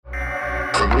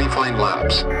From Refine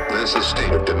Labs, this is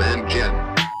State of Demand Gen.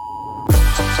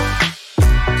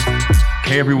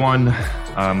 Hey everyone,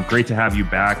 great to have you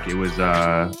back. It was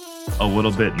a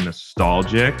little bit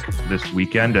nostalgic this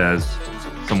weekend, as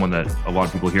someone that a lot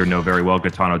of people here know very well,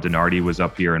 Gaetano DiNardi, was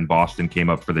up here in Boston, came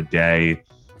up for the day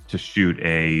to shoot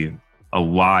a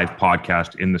live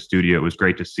podcast in the studio. It was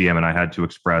great to see him, and I had to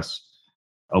express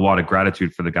a lot of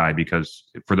gratitude for the guy, because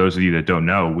for those of you that don't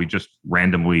know, we just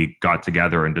randomly got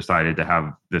together and decided to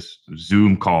have this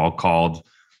Zoom call called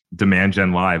Demand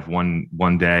Gen Live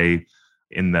one day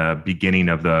in the beginning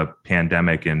of the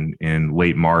pandemic in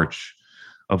late March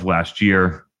of last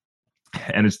year.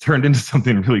 And it's turned into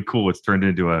something really cool. It's turned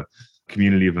into a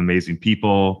community of amazing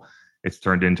people. It's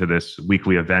turned into this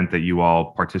weekly event that you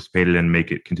all participated in,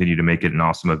 continue to make it an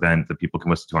awesome event that people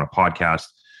can listen to on a podcast.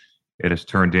 It has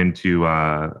turned into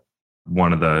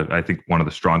one of the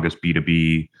strongest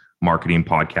B2B marketing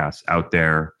podcasts out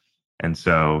there. And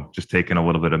so just taking a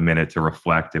little bit of minute to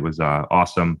reflect, it was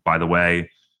awesome. By the way,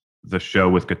 the show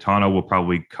with Gaetano will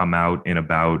probably come out in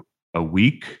about a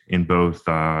week in both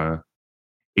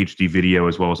HD video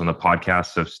as well as on the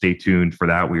podcast. So stay tuned for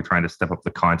that. We're trying to step up the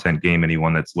content game.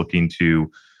 Anyone that's looking to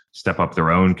step up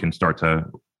their own can start to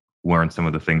learn some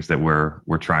of the things that we're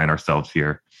trying ourselves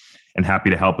here. And happy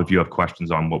to help if you have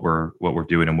questions on what we're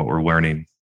doing and what we're learning.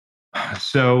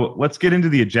 So let's get into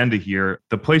the agenda here.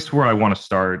 The place where I want to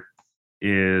start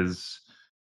is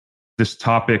this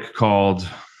topic called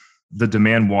the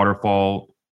demand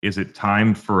waterfall. Is it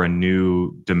time for a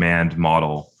new demand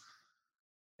model?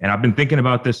 And I've been thinking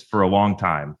about this for a long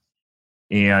time.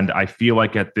 And I feel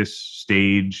like at this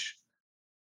stage,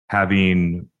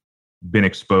 having been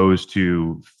exposed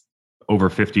to over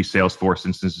 50 Salesforce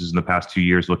instances in the past 2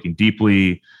 years, looking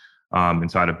deeply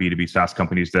inside of B2B SaaS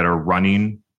companies that are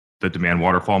running the demand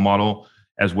waterfall model,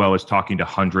 as well as talking to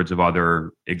hundreds of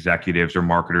other executives or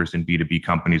marketers in B2B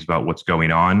companies about what's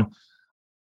going on.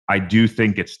 I do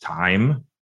think it's time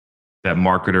that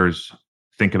marketers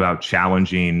think about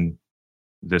challenging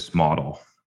this model.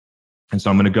 And so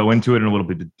I'm going to go into it in a little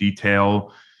bit of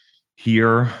detail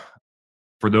here.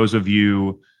 For those of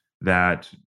you that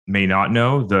may not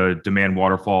know, the demand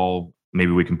waterfall,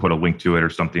 maybe we can put a link to it or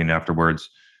something afterwards,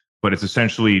 but it's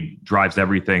essentially drives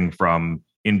everything from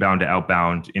inbound to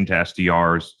outbound into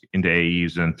SDRs, into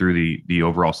AEs, and through the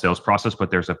overall sales process.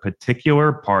 But there's a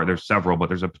particular part, there's several, but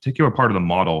there's a particular part of the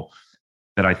model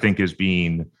that I think is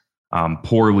being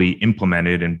poorly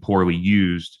implemented and poorly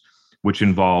used, which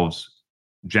involves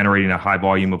generating a high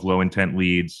volume of low intent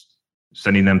leads,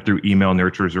 sending them through email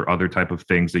nurtures or other type of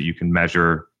things that you can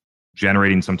measure,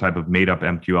 generating some type of made up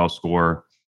MQL score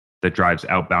that drives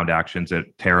outbound actions at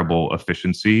terrible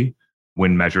efficiency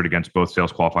when measured against both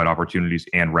sales qualified opportunities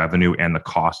and revenue and the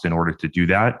cost in order to do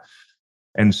that.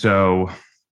 And so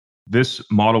this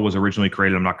model was originally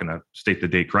created, I'm not going to state the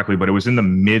date correctly, but it was in the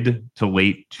mid to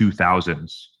late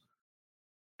 2000s.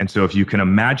 And so if you can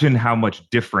imagine how much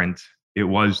different it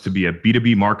was to be a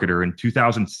B2B marketer in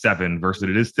 2007 versus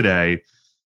it is today,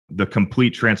 the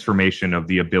complete transformation of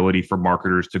the ability for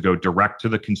marketers to go direct to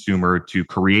the consumer, to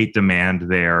create demand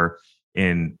there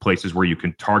in places where you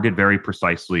can target very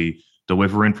precisely,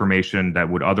 deliver information that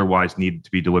would otherwise need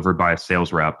to be delivered by a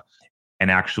sales rep,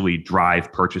 and actually drive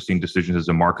purchasing decisions as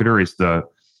a marketer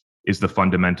is the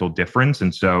fundamental difference.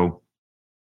 And so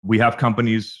we have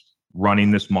companies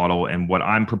running this model, and what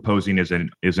I'm proposing is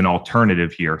an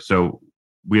alternative here. So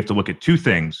we have to look at two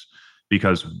things,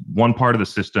 because one part of the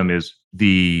system is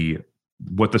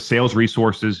what the sales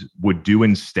resources would do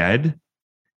instead.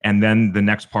 And then the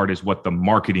next part is what the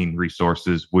marketing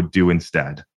resources would do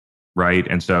instead, right?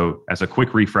 And so as a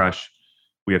quick refresh,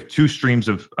 we have two streams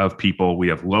of people. We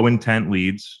have low intent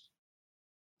leads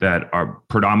that are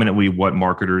predominantly what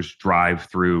marketers drive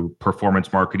through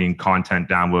performance marketing, content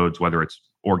downloads, whether it's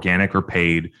organic or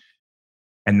paid.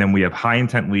 And then we have high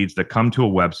intent leads that come to a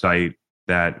website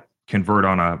that convert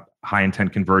on a high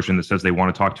intent conversion that says they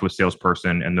want to talk to a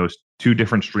salesperson. And those two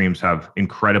different streams have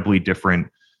incredibly different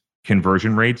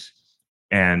conversion rates.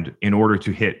 And in order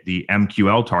to hit the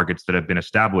MQL targets that have been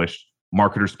established,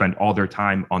 marketers spend all their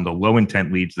time on the low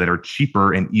intent leads that are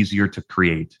cheaper and easier to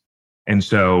create. And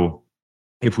so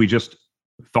if we just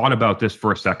thought about this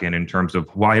for a second in terms of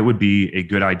why it would be a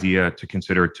good idea to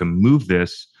consider to move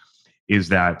this, is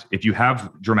that if you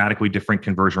have dramatically different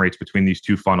conversion rates between these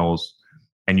two funnels,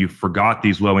 and you forgot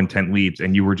these low intent leads,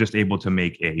 and you were just able to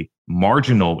make a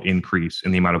marginal increase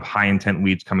in the amount of high intent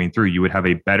leads coming through, you would have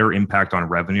a better impact on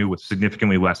revenue with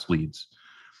significantly less leads.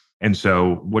 And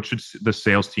so what should the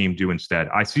sales team do instead?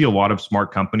 I see a lot of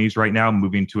smart companies right now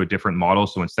moving to a different model.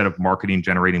 So instead of marketing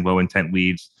generating low intent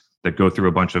leads, that go through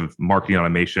a bunch of marketing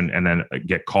automation and then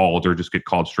get called or just get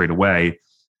called straight away,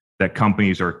 that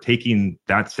companies are taking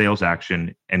that sales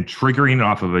action and triggering it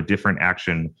off of a different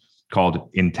action called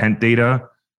intent data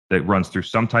that runs through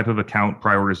some type of account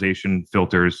prioritization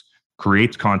filters,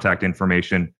 creates contact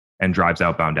information, and drives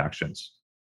outbound actions.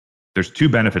 There's two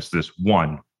benefits to this.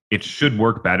 One, it should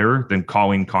work better than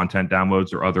calling content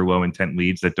downloads or other low intent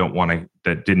leads that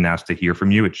didn't ask to hear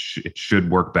from you. It should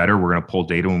work better. We're going to pull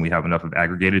data when we have enough of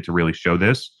aggregated to really show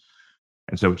this.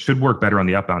 And so it should work better on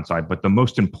the outbound side. But the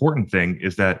most important thing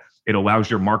is that it allows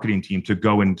your marketing team to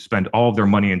go and spend all of their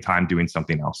money and time doing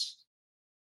something else.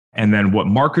 And then what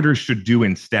marketers should do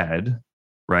instead,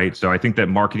 right? So I think that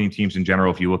marketing teams in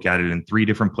general, if you look at it in three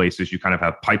different places, you kind of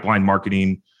have pipeline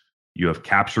marketing, you have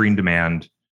capturing demand,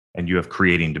 and you have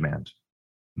creating demand.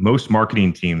 Most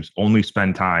marketing teams only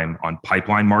spend time on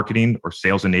pipeline marketing or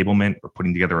sales enablement or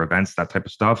putting together events, that type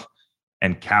of stuff,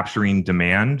 and capturing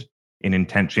demand in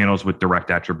intent channels with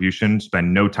direct attribution,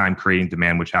 spend no time creating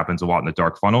demand, which happens a lot in the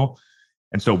dark funnel.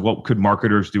 And so what could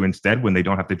marketers do instead when they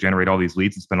don't have to generate all these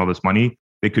leads and spend all this money?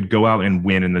 They could go out and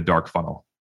win in the dark funnel.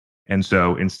 And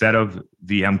so instead of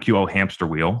the MQL hamster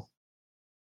wheel,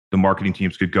 the marketing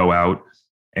teams could go out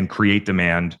and create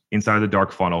demand inside of the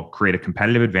dark funnel, create a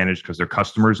competitive advantage because their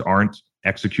customers aren't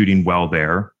executing well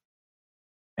there,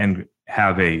 and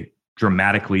have a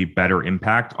dramatically better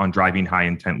impact on driving high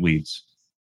intent leads.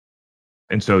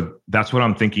 And so that's what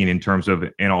I'm thinking in terms of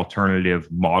an alternative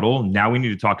model. Now we need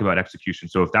to talk about execution.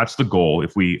 So if that's the goal,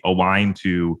 if we align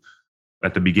to,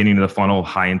 at the beginning of the funnel,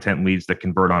 high intent leads that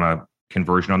convert on a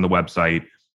conversion on the website,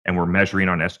 and we're measuring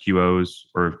on SQOs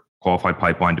or qualified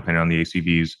pipeline, depending on the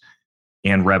ACVs,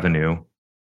 and revenue,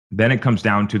 then it comes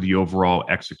down to the overall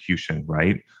execution,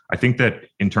 right? I think that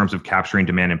in terms of capturing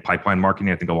demand and pipeline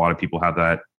marketing, I think a lot of people have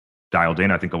that dialed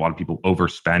in. I think a lot of people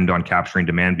overspend on capturing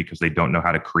demand because they don't know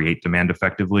how to create demand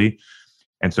effectively.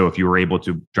 And so if you were able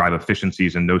to drive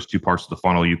efficiencies in those two parts of the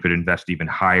funnel, you could invest even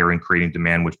higher in creating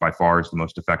demand, which by far is the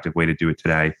most effective way to do it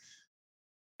today.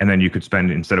 And then you could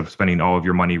spend, instead of spending all of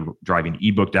your money driving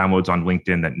ebook downloads on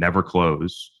LinkedIn that never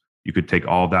close, you could take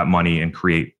all of that money and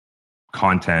create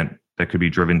content that could be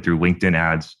driven through LinkedIn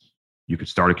ads. You could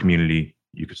start a community.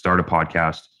 You could start a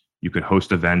podcast. You could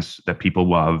host events that people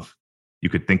love. You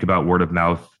could think about word of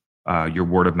mouth, your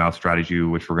word of mouth strategy,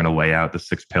 which we're going to lay out the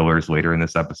 6 pillars later in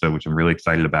this episode, which I'm really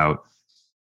excited about.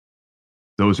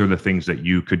 Those are the things that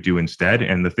you could do instead.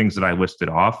 And the things that I listed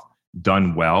off,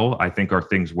 done well, I think are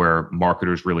things where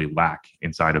marketers really lack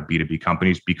inside of B2B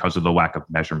companies because of the lack of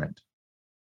measurement.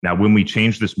 Now, when we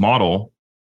change this model,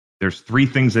 there's 3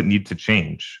 things that need to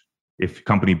change. If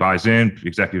company buys in,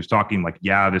 executives talking like,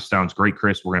 yeah, this sounds great,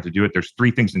 Chris, we're going to have to do it. There's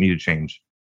 3 things that need to change.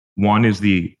 One is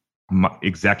the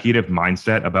executive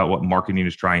mindset about what marketing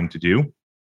is trying to do.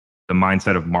 The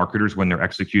mindset of marketers when they're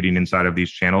executing inside of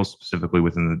these channels, specifically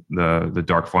within the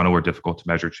dark funnel or difficult to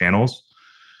measure channels.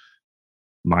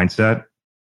 Mindset.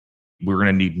 We're going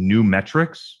to need new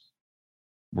metrics.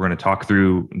 We're going to talk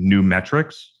through new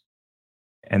metrics.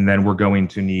 And then we're going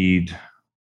to need,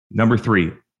 number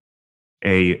 3,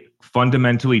 a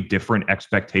fundamentally different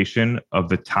expectation of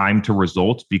the time to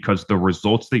results, because the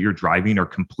results that you're driving are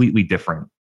completely different.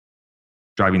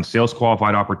 Driving sales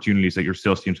qualified opportunities that your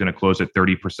sales team's going to close at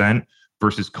 30%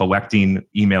 versus collecting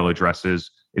email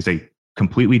addresses is a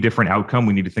completely different outcome.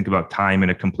 We need to think about time in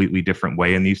a completely different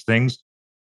way in these things.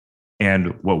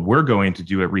 And what we're going to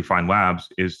do at Refine Labs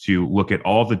is to look at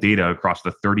all the data across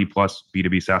the 30 plus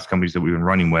B2B SaaS companies that we've been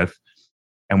running with.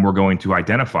 And we're going to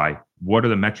identify what are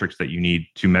the metrics that you need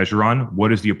to measure on,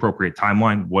 what is the appropriate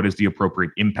timeline, what is the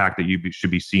appropriate impact that you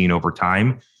should be seeing over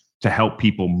time to help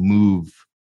people move,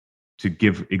 to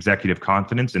give executive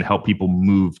confidence and help people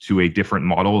move to a different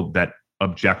model that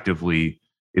objectively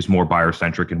is more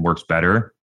buyer-centric and works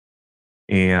better.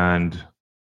 And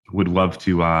would love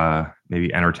to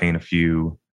maybe entertain a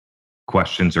few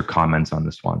questions or comments on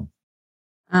this one.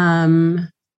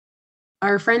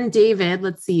 Our friend David,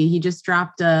 let's see, he just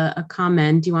dropped a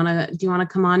comment. Do you want to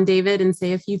come on, David, and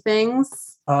say a few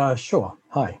things? Sure.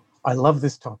 Hi. I love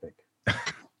this topic.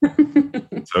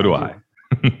 So do I.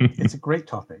 It's a great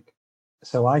topic.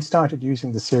 So I started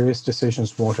using the Serious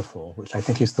Decisions Waterfall, which I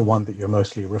think is the one that you're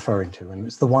mostly referring to, and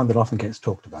it's the one that often gets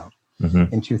talked about,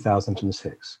 in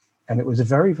 2006. And it was a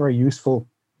very, very useful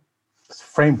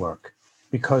framework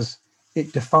because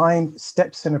it defined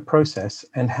steps in a process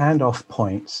and handoff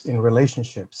points in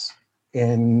relationships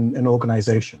in an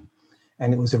organization.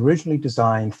 And it was originally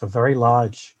designed for very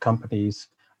large companies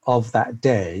of that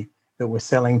day that were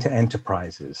selling to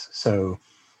enterprises. So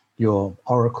your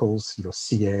Oracles, your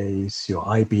CAs, your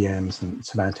IBMs and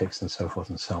Semantics and so forth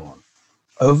and so on.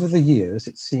 Over the years,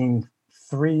 it's seen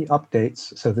 3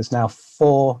 updates. So there's now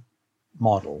 4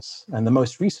 models. And the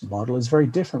most recent model is very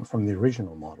different from the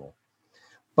original model.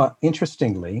 But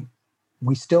interestingly,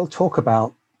 we still talk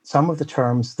about some of the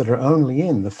terms that are only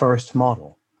in the first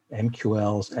model,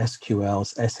 MQLs,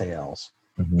 SQLs, SALs.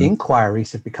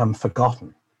 Inquiries have become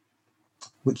forgotten,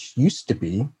 which used to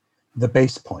be the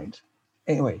base point.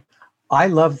 Anyway, I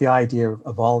love the idea of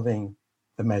evolving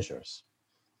the measures.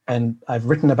 And I've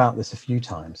written about this a few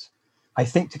times. I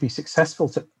think to be successful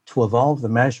to evolve the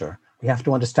measure, we have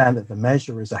to understand that the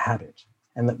measure is a habit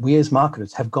and that we as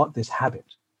marketers have got this habit.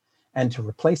 And to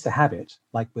replace a habit,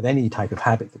 like with any type of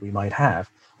habit that we might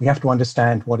have, we have to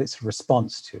understand what it's a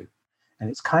response to. And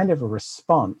it's kind of a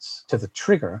response to the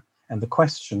trigger and the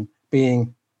question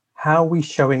being, how are we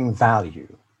showing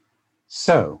value?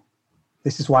 So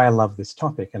this is why I love this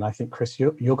topic. And I think, Chris,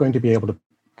 you're going to be able to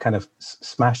kind of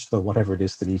smash the whatever it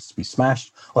is that needs to be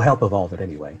smashed, or help evolve it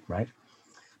anyway, right?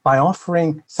 By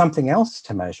offering something else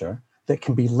to measure that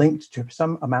can be linked to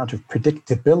some amount of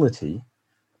predictability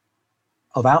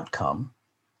of outcome,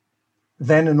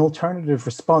 then an alternative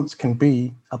response can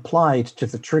be applied to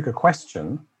the trigger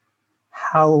question,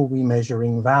 how are we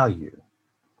measuring value?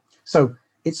 So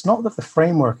it's not that the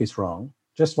framework is wrong,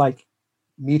 just like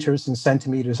meters and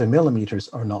centimeters and millimeters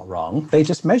are not wrong. They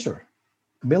just measure.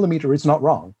 A millimeter is not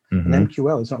wrong. An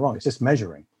MQL is not wrong. It's just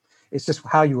measuring. It's just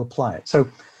how you apply it. So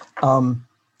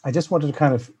I just wanted to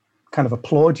kind of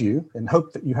applaud you and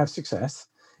hope that you have success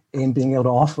in being able to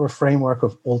offer a framework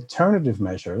of alternative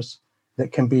measures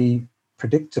that can be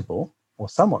predictable or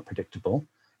somewhat predictable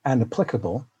and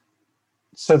applicable,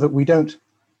 so that we don't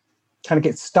kind of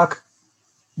get stuck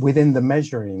within the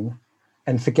measuring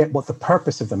and forget what the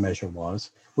purpose of the measure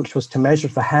was, which was to measure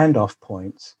the handoff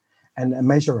points and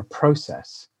measure a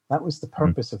process. That was the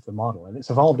purpose of the model, and it's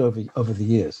evolved over the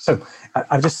years. So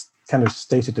I've just kind of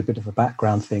stated a bit of a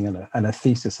background thing and a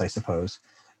thesis, I suppose.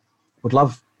 Would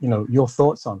love, your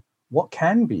thoughts on what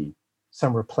can be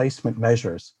some replacement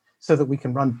measures so that we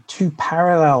can run 2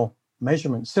 parallel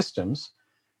measurement systems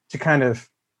to kind of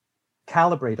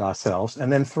calibrate ourselves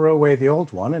and then throw away the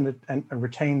old one and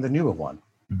retain the newer one.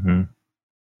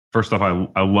 First off,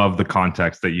 I love the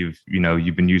context that you've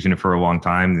been using it for a long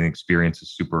time. The experience is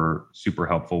super, super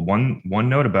helpful. One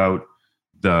note about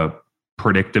the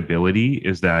predictability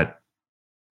is that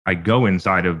I go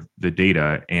inside of the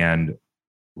data, and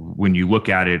when you look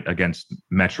at it against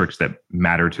metrics that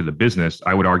matter to the business,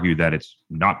 I would argue that it's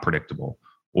not predictable.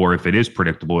 Or if it is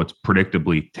predictable, it's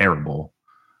predictably terrible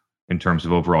in terms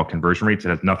of overall conversion rates. It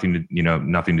has nothing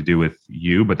to do with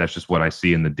you, but that's just what I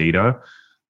see in the data.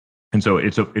 And so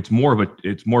it's more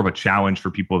of a challenge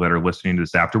for people that are listening to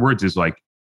this afterwards, is like,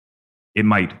 it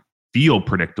might feel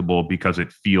predictable because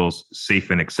it feels safe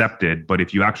and accepted. But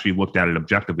if you actually looked at it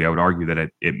objectively, I would argue that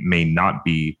it may not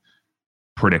be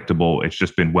predictable. It's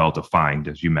just been well defined,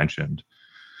 as you mentioned.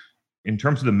 In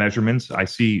terms of the measurements, I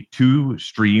see 2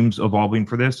 streams evolving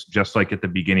for this, just like at the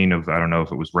beginning of, I don't know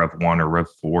if it was Rev 1 or Rev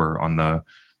 4 on the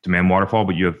demand waterfall,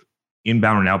 but you have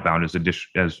inbound and outbound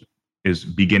as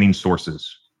beginning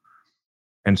sources.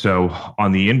 And so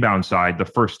on the inbound side, the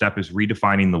first step is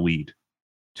redefining the lead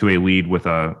to a lead with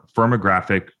a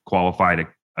firmographic qualified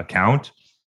account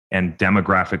and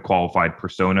demographic qualified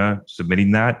persona,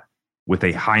 submitting that with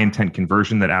a high intent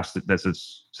conversion that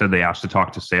said they asked to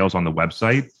talk to sales on the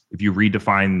website. If you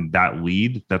redefine that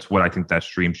lead, that's what I think that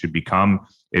stream should become.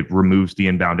 It removes the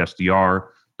inbound SDR.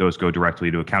 Those go directly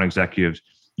to account executives.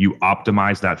 You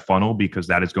optimize that funnel because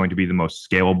that is going to be the most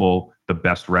scalable, the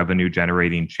best revenue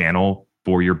generating channel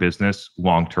for your business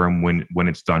long-term when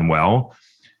it's done well.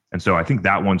 And so I think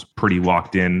that one's pretty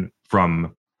locked in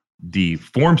from the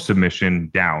form submission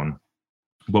down.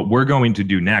 What we're going to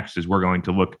do next is we're going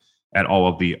to look at all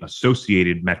of the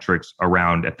associated metrics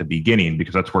around at the beginning,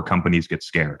 because that's where companies get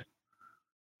scared.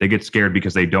 They get scared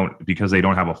because they don't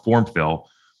have a form fill,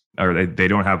 or they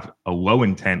don't have a low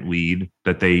intent lead,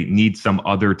 that they need some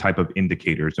other type of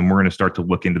indicators. And we're going to start to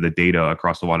look into the data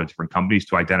across a lot of different companies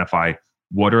to identify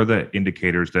what are the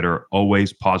indicators that are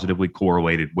always positively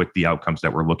correlated with the outcomes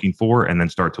that we're looking for, and then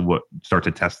start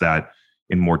to test that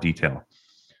in more detail.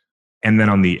 And then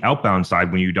on the outbound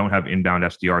side, when you don't have inbound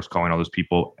SDRs calling all those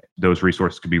people, those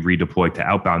resources could be redeployed to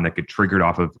outbound that get triggered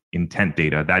off of intent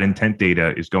data. That intent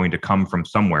data is going to come from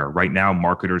somewhere. Right now,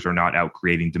 marketers are not out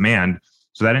creating demand.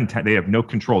 So that intent, they have no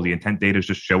control. The intent data is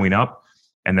just showing up,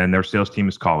 and then their sales team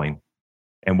is calling.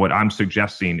 And what I'm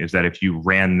suggesting is that if you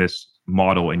ran this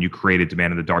model and you created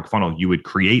demand in the dark funnel, you would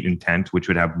create intent, which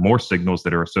would have more signals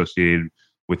that are associated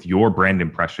with your brand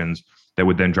impressions that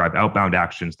would then drive outbound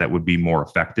actions that would be more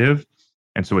effective.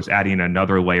 And so it's adding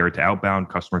another layer to outbound.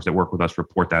 Customers that work with us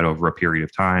report that over a period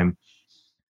of time.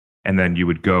 And then you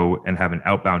would go and have an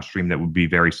outbound stream that would be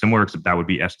very similar, except that would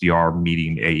be SDR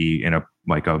meeting AE in a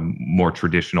more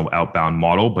traditional outbound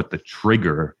model. But the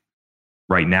trigger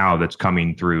right now that's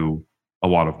coming through a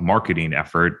lot of marketing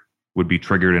effort would be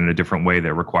triggered in a different way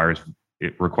that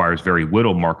requires very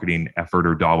little marketing effort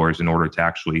or dollars in order to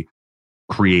actually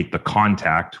create the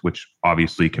contact, which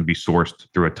obviously can be sourced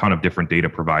through a ton of different data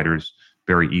providers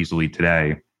very easily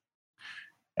today.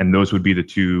 And those would be the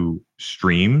two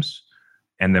streams.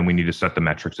 And then we need to set the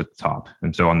metrics at the top.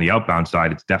 And so on the outbound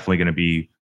side, it's definitely going to be,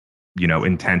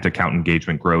 intent account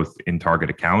engagement growth in target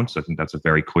accounts. I think that's a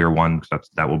very clear one because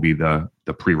that will be the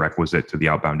prerequisite to the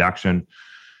outbound action.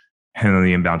 And on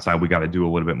the inbound side, we got to do a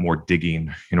little bit more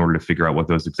digging in order to figure out what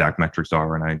those exact metrics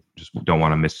are. And I just don't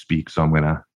want to misspeak. So I'm going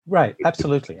to. Right.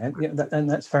 Absolutely. And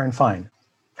that's fair and fine.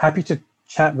 Happy to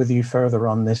chat with you further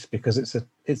on this because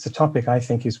it's a topic I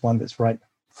think is one that's ripe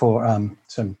for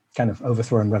some kind of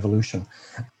overthrow and revolution.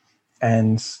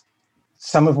 And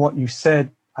some of what you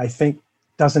said, I think,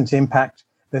 doesn't impact.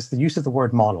 There's the use of the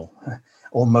word model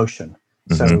or motion.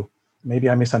 Mm-hmm. So maybe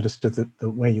I misunderstood the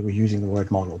way you were using the word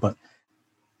model, but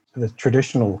the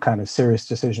traditional kind of serious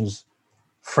decisions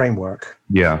framework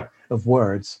of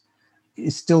words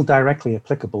is still directly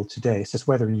applicable today. It's just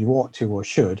whether you ought to or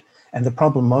should. And the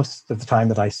problem most of the time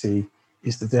that I see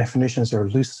is the definitions are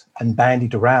loose and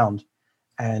bandied around.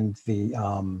 And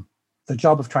the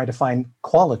job of trying to find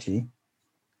quality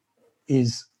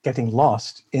is getting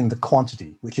lost in the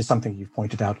quantity, which is something you've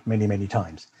pointed out many, many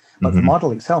times. But the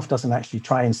model itself doesn't actually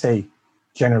try and say,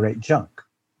 generate junk.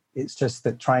 It's just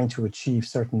that trying to achieve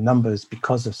certain numbers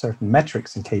because of certain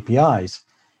metrics and KPIs,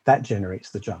 that generates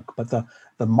the junk. But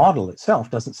the model itself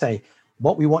doesn't say,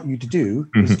 what we want you to do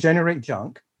is generate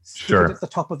junk, stick it at the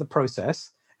top of the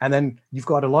process, and then you've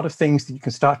got a lot of things that you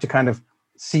can start to kind of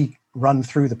see run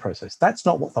through the process. That's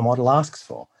not what the model asks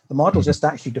for. The model just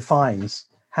actually defines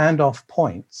handoff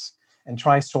points and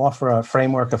tries to offer a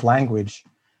framework of language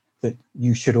that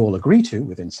you should all agree to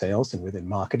within sales and within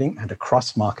marketing and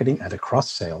across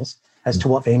sales as to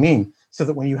what they mean. So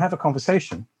that when you have a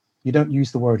conversation, you don't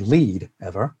use the word lead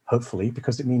ever, hopefully,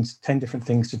 because it means 10 different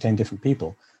things to 10 different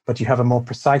people, but you have a more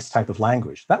precise type of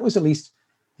language. That was at least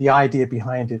the idea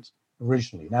behind it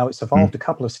originally. Now it's evolved a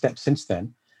couple of steps since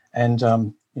then. And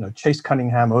Chase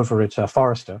Cunningham over at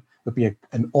Forrester would be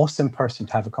an awesome person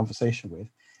to have a conversation with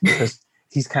because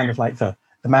he's kind of like the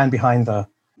man behind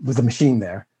with the machine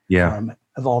there,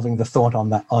 evolving the thought on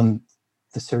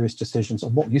the serious decisions, or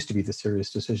what used to be the serious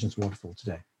decisions waterfall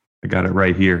today. I got it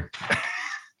right here.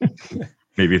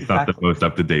 Maybe it's not the most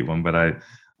up-to-date one, but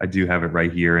I do have it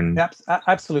right here. And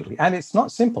absolutely, and it's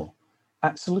not simple.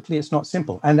 Absolutely, it's not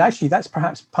simple. And actually, that's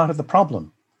perhaps part of the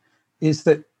problem, is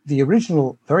that the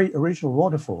very original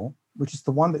waterfall, which is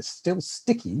the one that's still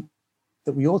sticky,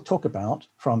 that we all talk about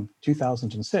from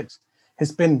 2006,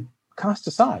 has been cast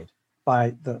aside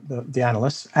by the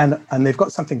analysts, and they've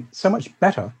got something so much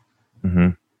better,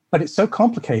 but it's so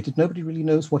complicated, nobody really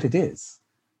knows what it is.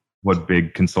 What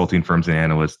big consulting firms and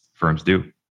analyst firms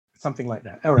do. Something like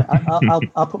that. All right,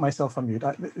 I'll put myself on mute.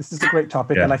 This is a great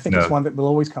topic, and I think it's one that we'll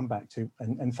always come back to.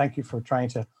 And thank you for trying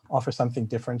to offer something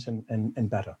different and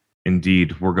better.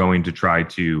 Indeed, we're going to try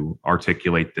to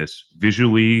articulate this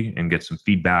visually and get some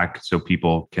feedback so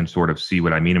people can sort of see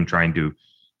what I mean. I'm trying to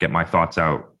get my thoughts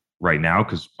out right now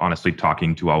because honestly,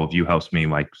 talking to all of you helps me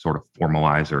sort of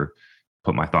formalize or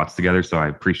put my thoughts together. So I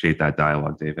appreciate that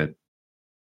dialogue, David.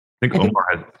 I think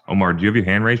Omar, do you have your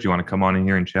hand raised? Do you want to come on in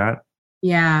here and chat?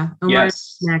 Yeah.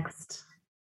 Omar's next.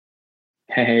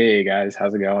 Hey guys,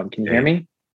 how's it going? Can you hear me?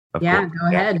 Go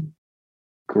ahead.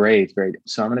 Great.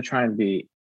 So I'm going to try and be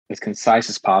as concise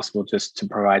as possible just to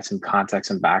provide some context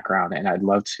and background. And I'd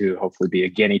love to hopefully be a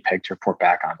guinea pig to report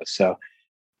back on this. So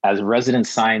as a resident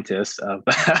scientist of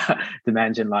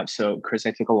Demand Gen Labs, so Chris,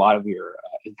 I took a lot of your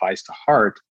advice to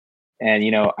heart. And,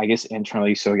 I guess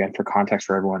internally, so again, for context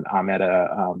for everyone, I'm at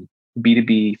a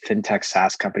B2B fintech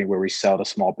SaaS company where we sell to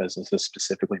small businesses,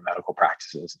 specifically medical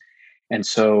practices. And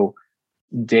so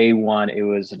day one, it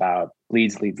was about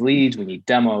leads. We need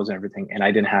demos and everything. And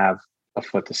I didn't have a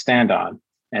foot to stand on.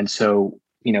 And so,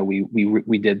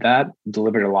 we did that,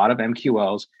 delivered a lot of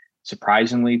MQLs.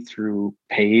 Surprisingly, through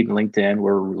paid LinkedIn,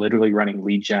 we're literally running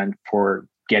lead gen for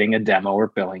getting a demo or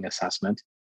billing assessment,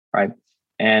 right?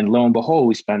 And lo and behold,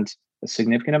 we spent a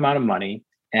significant amount of money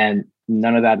and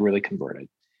none of that really converted.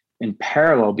 In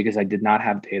parallel, because I did not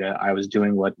have data, I was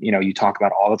doing what you talk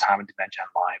about all the time in Demand Gen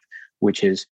Live, which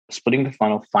is splitting the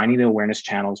funnel, finding the awareness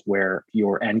channels where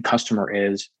your end customer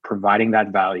is, providing that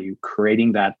value,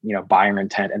 creating that buyer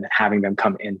intent, and then having them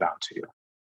come inbound to you.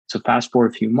 So fast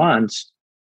forward a few months,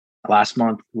 last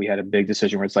month, we had a big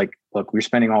decision where it's like, look, we're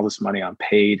spending all this money on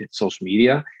paid social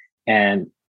media and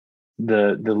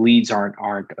the leads aren't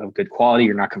of good quality.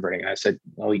 You're not converting. And I said,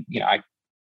 well,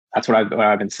 that's what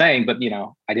I've been saying, but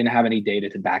I didn't have any data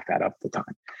to back that up at the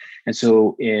time. And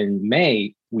so in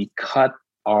May, we cut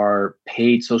our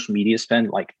paid social media spend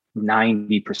like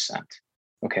 90%.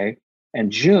 Okay.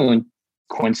 And June,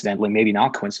 coincidentally, maybe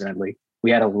not coincidentally, we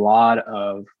had a lot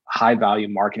of high value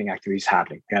marketing activities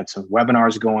happening. We had some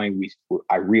webinars going.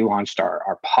 I relaunched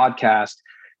our podcast,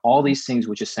 all these things,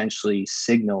 which essentially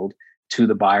signaled to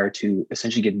the buyer to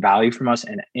essentially get value from us.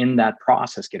 And in that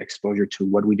process, get exposure to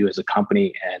what we do as a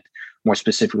company. And more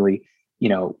specifically,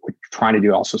 we're trying to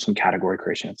do also some category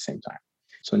creation at the same time.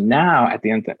 So now at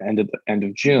the end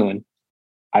of June,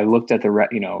 I looked at the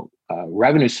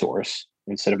revenue source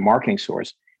instead of marketing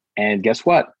source. And guess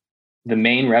what? The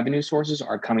main revenue sources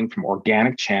are coming from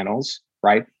organic channels,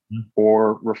 right? Mm-hmm.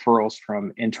 Or referrals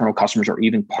from internal customers or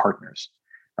even partners,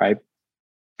 right?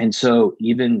 And so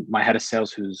even my head of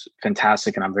sales, who's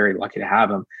fantastic, and I'm very lucky to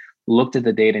have him, looked at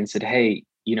the data and said, hey,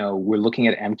 we're looking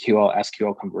at MQL,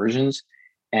 SQL conversions.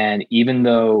 And even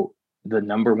though the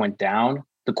number went down,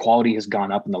 the quality has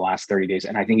gone up in the last 30 days.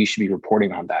 And I think you should be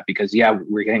reporting on that because, yeah,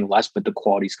 we're getting less, but the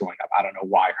quality's going up. I don't know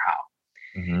why or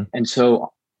how. Mm-hmm. And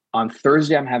so on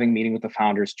Thursday, I'm having a meeting with the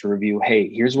founders to review, hey,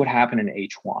 here's what happened in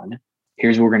H1.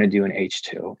 Here's what we're going to do in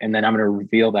H2. And then I'm going to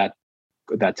reveal that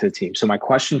to the team. So my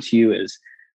question to you is,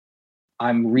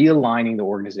 I'm realigning the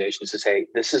organizations to say,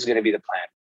 this is going to be the plan.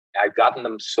 I've gotten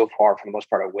them so far, for the most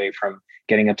part, away from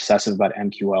getting obsessive about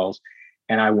MQLs.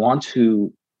 And I want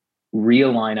to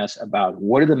realign us about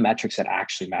what are the metrics that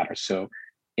actually matter. So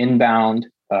inbound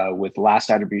with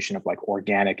last attribution of like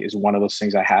organic is one of those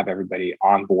things I have everybody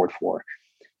on board for.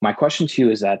 My question to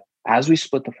you is that as we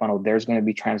split the funnel, there's going to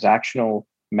be transactional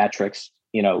metrics,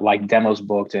 like demos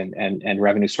booked and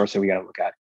revenue source that we got to look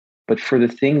at. But for the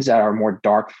things that are more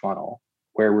dark funnel,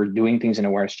 where we're doing things in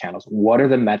awareness channels, what are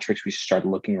the metrics we should start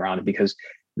looking around? Because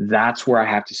that's where I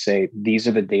have to say, these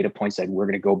are the data points that we're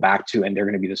going to go back to, and they're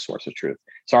going to be the source of truth.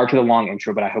 Sorry for the long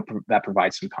intro, but I hope that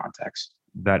provides some context.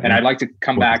 And I'd like to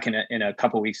come back in a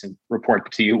couple of weeks and report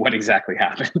to you what exactly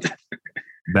happened.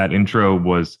 That intro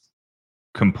was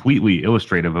completely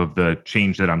illustrative of the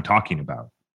change that I'm talking about,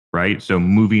 right? So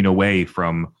moving away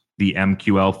from the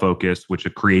MQL focus, which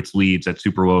it creates leads at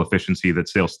super low efficiency that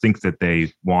sales think that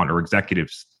they want or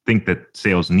executives think that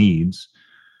sales needs,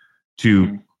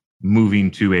 to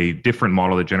moving to a different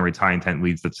model that generates high intent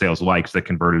leads that sales likes, that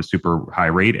convert at a super high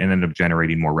rate and end up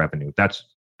generating more revenue. That's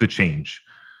the change.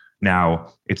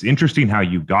 Now, it's interesting how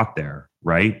you got there,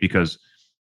 right? Because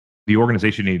the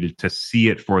organization needed to see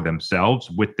it for themselves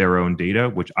with their own data,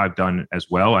 which I've done as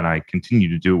well. And I continue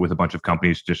to do it with a bunch of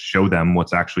companies, just show them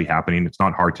what's actually happening. It's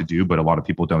not hard to do, but a lot of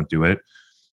people don't do it.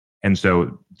 And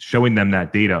so showing them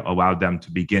that data allowed them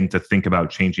to begin to think about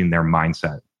changing their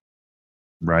mindset,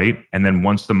 right? And then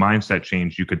once the mindset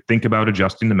changed, you could think about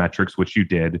adjusting the metrics, which you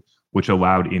did, which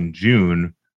allowed in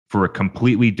June for a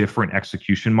completely different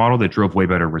execution model that drove way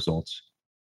better results.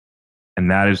 And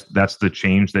that's the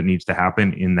change that needs to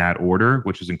happen in that order,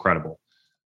 which is incredible.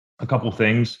 A couple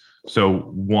things. So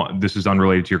one, this is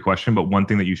unrelated to your question, but one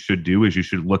thing that you should do is you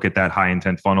should look at that high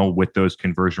intent funnel with those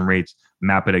conversion rates,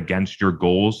 map it against your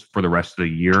goals for the rest of the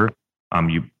year.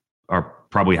 You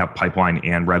probably have pipeline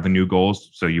and revenue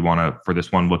goals. So you want to, for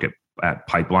this one, look at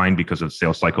pipeline because of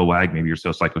sales cycle lag. Maybe your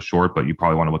sales cycle is short, but you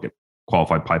probably want to look at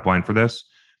qualified pipeline for this.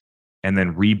 And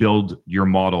then rebuild your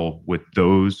model with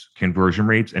those conversion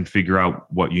rates and figure out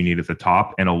what you need at the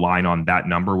top and align on that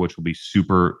number, which will be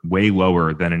way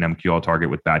lower than an MQL target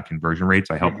with bad conversion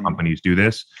rates. I help companies do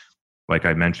this. Like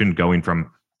I mentioned, going from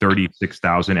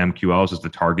 36,000 MQLs as the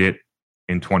target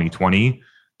in 2020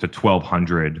 to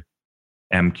 1,200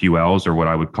 MQLs, or what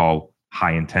I would call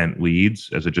high intent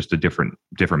leads, as just a different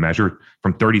measure,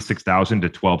 from 36,000 to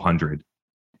 1,200.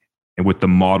 And with the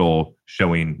model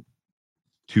showing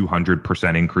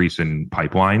 200% increase in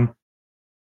pipeline.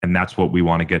 And that's what we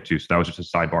want to get to. So that was just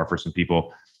a sidebar for some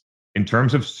people. In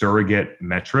terms of surrogate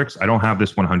metrics, I don't have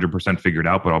this 100% figured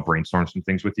out, but I'll brainstorm some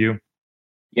things with you.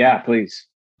 Yeah, please.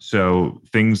 So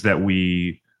things that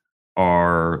we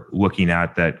are looking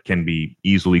at that can be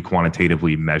easily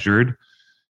quantitatively measured.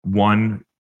 One,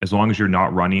 as long as you're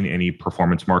not running any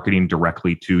performance marketing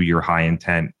directly to your high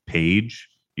intent page,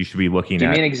 you should be looking at.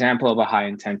 Give me an example of a high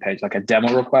intent page, like a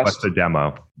demo request. What's a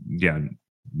demo? Yeah.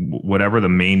 Whatever the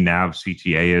main nav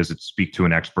CTA is, it's speak to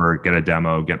an expert, get a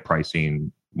demo, get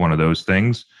pricing, one of those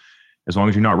things. As long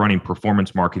as you're not running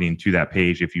performance marketing to that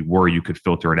page, if you were, you could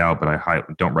filter it out, but I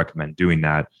don't recommend doing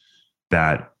that.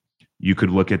 That you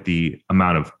could look at the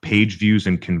amount of page views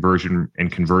and conversion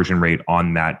rate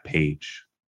on that page.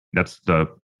 That's the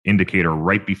indicator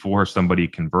right before somebody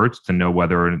converts to know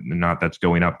whether or not that's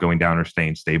going up, going down, or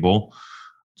staying stable.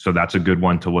 So that's a good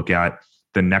one to look at.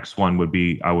 The next one would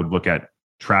be, I would look at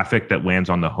traffic that lands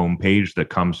on the homepage that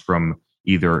comes from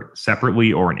either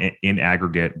separately or in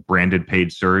aggregate branded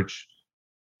paid search,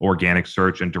 organic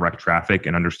search, and direct traffic,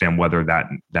 and understand whether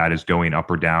that is going up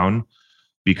or down,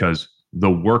 because the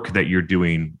work that you're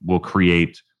doing will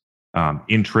create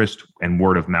interest and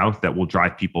word of mouth that will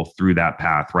drive people through that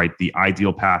path, right? The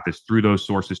ideal path is through those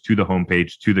sources to the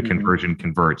homepage, to the conversion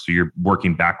convert. So you're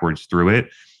working backwards through it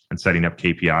and setting up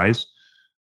KPIs.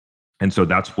 And so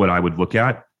that's what I would look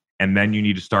at. And then you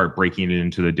need to start breaking it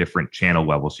into the different channel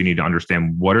levels. So you need to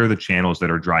understand what are the channels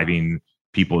that are driving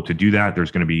people to do that.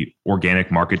 There's going to be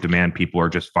organic market demand. People are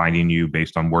just finding you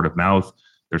based on word of mouth.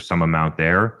 There's some amount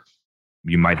there.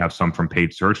 You might have some from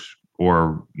paid search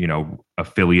or,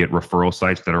 affiliate referral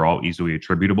sites that are all easily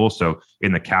attributable. So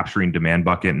in the capturing demand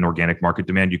bucket and organic market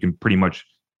demand, you can pretty much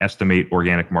estimate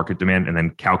organic market demand and then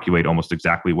calculate almost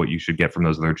exactly what you should get from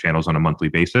those other channels on a monthly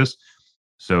basis.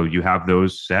 So you have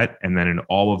those set. And then in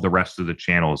all of the rest of the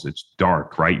channels, it's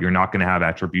dark, right? You're not going to have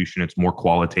attribution. It's more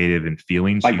qualitative and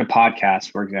feelings. Like the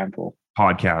podcast, for example.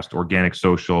 Podcast, organic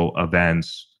social,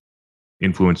 events,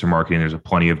 influencer marketing. There's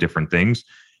plenty of different things.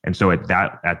 And so at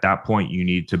that point, you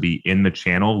need to be in the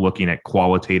channel looking at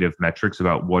qualitative metrics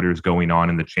about what is going on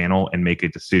in the channel and make a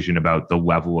decision about the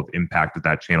level of impact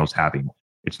that channel is having.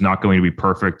 It's not going to be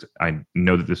perfect. I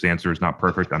know that this answer is not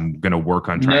perfect. I'm going to work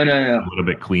on trying to be a little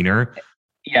bit cleaner.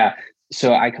 Yeah.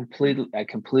 So I completely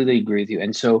agree with you.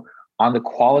 And so on the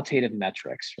qualitative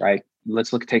metrics, right?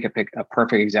 Let's take a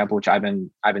perfect example, which I've been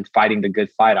fighting the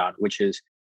good fight on, which is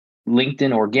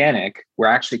LinkedIn organic, where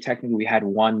actually technically we had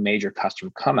one major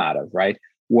customer come out of, right?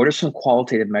 What are some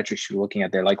qualitative metrics you're looking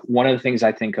at there? Like one of the things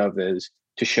I think of is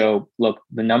to show, look,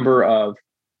 the number of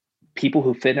people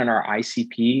who fit in our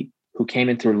ICP who came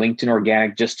in through LinkedIn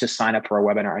organic just to sign up for our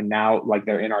webinar. And now like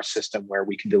they're in our system where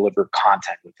we can deliver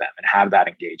content with them and have that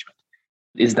engagement.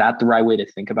 Is that the right way to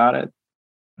think about it?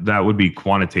 That would be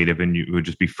quantitative, and it would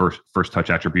just be first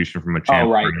touch attribution from a channel.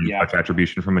 Oh, right. Yeah. Touch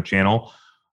attribution from a channel.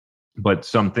 But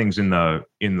some things in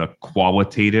the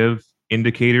qualitative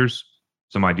indicators,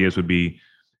 some ideas would be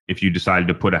if you decided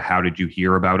to put a "how did you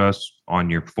hear about us" on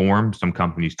your form. Some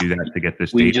companies do that to get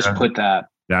this data. We just put that.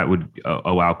 That would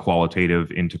allow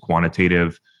qualitative into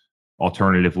quantitative.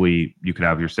 Alternatively, you could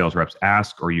have your sales reps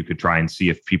ask, or you could try and see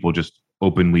if people just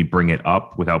openly bring it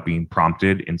up without being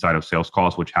prompted inside of sales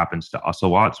calls, which happens to us a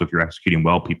lot. So if you're executing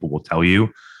well, people will tell you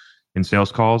in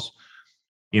sales calls.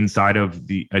 Inside of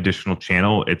the additional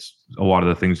channel, it's a lot of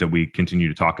the things that we continue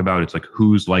to talk about. It's like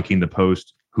who's liking the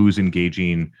post, who's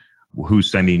engaging, who's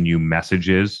sending you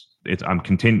messages. I'm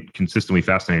consistently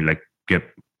fascinated. I get,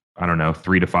 I don't know,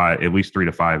 at least 3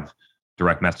 to 5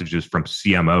 direct messages from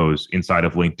CMOs inside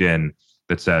of LinkedIn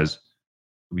that says,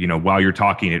 while you're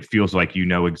talking, it feels like you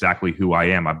know exactly who I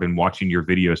am. I've been watching your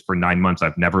videos for 9 months.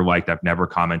 I've never liked, I've never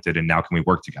commented, and now can we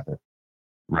work together?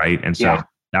 Right. And so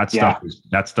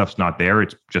that stuff's not there.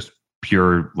 It's just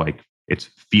pure, it's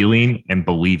feeling and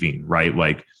believing, right?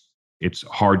 Like it's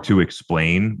hard to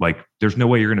explain. Like there's no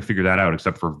way you're going to figure that out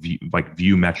except for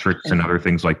view metrics and other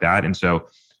things like that. And so,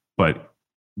 but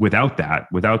without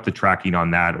the tracking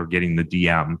on that or getting the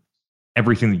DM,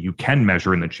 everything that you can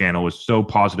measure in the channel is so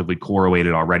positively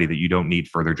correlated already that you don't need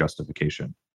further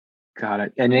justification. Got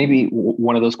it. And maybe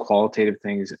one of those qualitative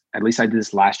things, at least I did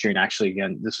this last year, and actually,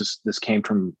 again, this came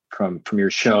from your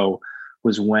show,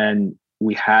 was when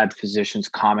we had physicians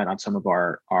comment on some of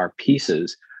our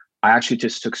pieces. I actually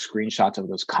just took screenshots of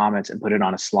those comments and put it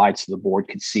on a slide so the board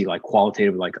could see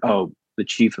qualitatively, oh, the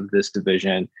chief of this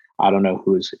division, I don't know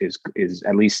who is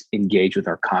at least engaged with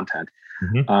our content.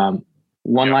 Mm-hmm.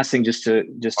 One last thing, just to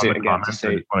again to say,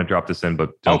 I just want to drop this in,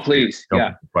 but please,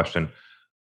 question.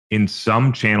 In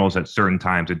some channels at certain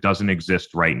times, it doesn't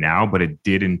exist right now, but it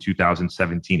did in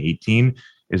 2017-18,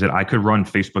 is that I could run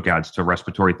Facebook ads to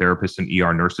respiratory therapists and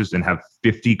ER nurses and have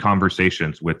 50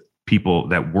 conversations with people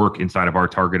that work inside of our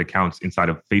target accounts inside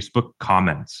of Facebook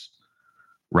comments,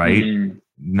 right? Mm-hmm.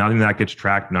 None of that gets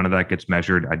tracked. None of that gets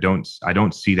measured. I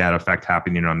don't see that effect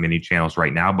happening on many channels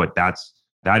right now, but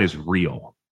that is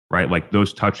real, right? Like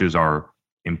those touches are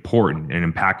important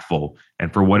and impactful.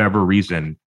 And for whatever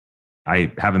reason,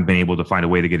 I haven't been able to find a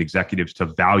way to get executives to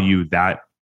value that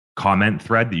comment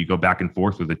thread that you go back and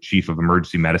forth with the chief of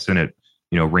emergency medicine at,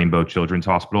 Rainbow Children's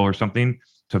Hospital or something,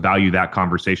 to value that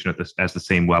conversation as the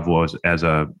same level as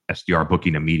a SDR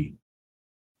booking a meeting.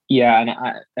 Yeah, and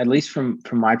at least from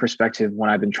my perspective, when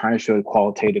I've been trying to show it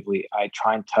qualitatively, I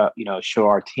try and show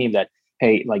our team that,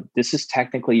 hey, like this is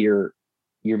technically your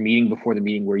meeting before the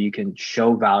meeting where you can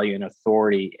show value and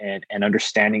authority and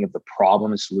understanding of the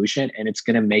problem and solution, and it's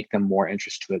going to make them more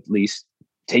interested to at least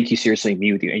take you seriously and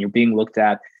meet with you. And you're being looked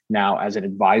at now as an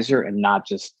advisor and not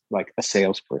just like a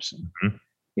salesperson,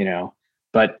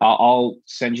 But I'll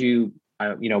send you.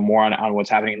 More on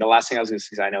what's happening. And the last thing I was going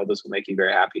to say, I know this will make you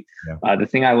very happy. Yeah. The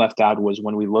thing I left out was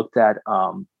when we looked at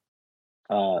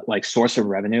like source of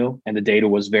revenue, and the data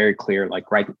was very clear. Like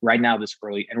right now, this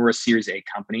early, and we're a Series A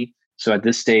company, so at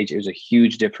this stage, there's a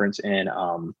huge difference in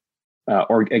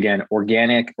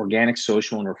organic,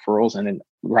 social, and referrals, and then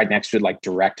right next to it, like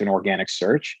direct and organic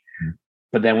search. Mm-hmm.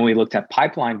 But then when we looked at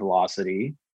pipeline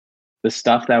velocity, the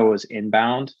stuff that was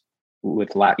inbound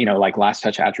with like last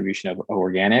touch attribution of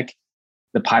organic.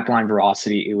 The pipeline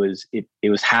velocity, it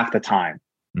was half the time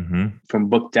from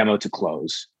book demo to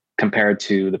close compared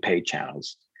to the paid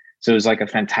channels. So it was like a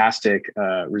fantastic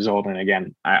result. And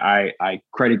again, I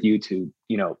credit you to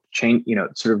change,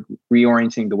 sort of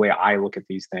reorienting the way I look at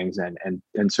these things and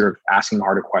sort of asking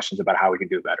harder questions about how we can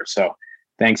do it better. So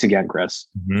thanks again, Chris.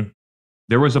 Mm-hmm.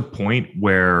 There was a point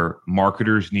where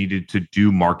marketers needed to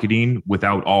do marketing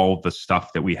without all the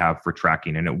stuff that we have for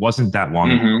tracking. And it wasn't that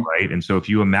long ago, right? And so if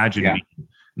you imagine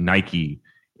Nike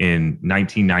in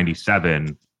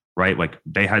 1997, right? Like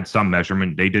they had some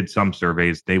measurement, they did some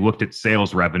surveys, they looked at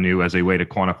sales revenue as a way to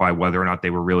quantify whether or not they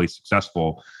were really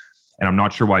successful. And I'm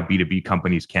not sure why B2B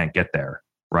companies can't get there,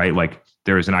 right? Like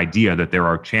there is an idea that there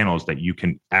are channels that you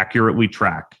can accurately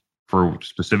track for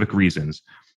specific reasons.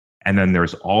 And then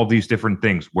there's all these different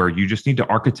things where you just need to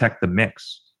architect the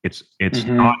mix. It's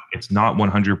not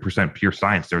 100% pure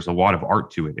science. There's a lot of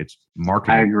art to it. It's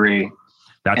marketing. I agree.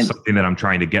 That's something that I'm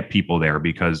trying to get people there,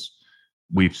 because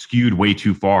we've skewed way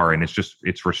too far, and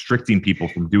it's restricting people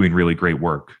from doing really great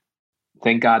work.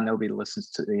 Thank God nobody listens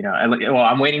to, well,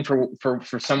 I'm waiting for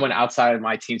someone outside of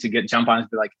my team to jump on and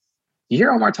be like, you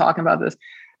hear Omar talking about this?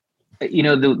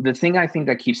 The thing I think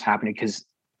that keeps happening, because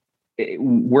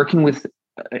working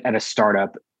at a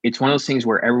startup, it's one of those things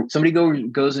where somebody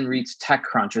goes and reads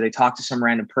TechCrunch, or they talk to some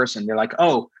random person. They're like,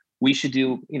 oh, we should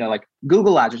do, like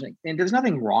Google Ads or something. And there's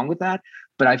nothing wrong with that.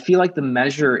 But I feel like the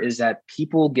measure is that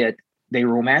people they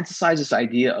romanticize this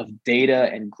idea of data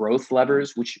and growth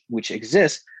levers, which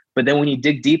exist. But then when you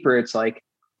dig deeper, it's like,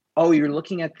 oh, you're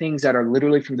looking at things that are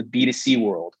literally from the B2C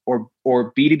world or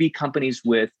B2B companies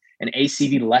with an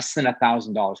ACV less than $1,000.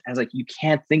 And it's like, you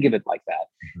can't think of it like that.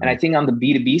 Mm-hmm. And I think on the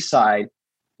B2B side,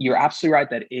 you're absolutely right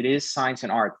that it is science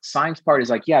and art. Science part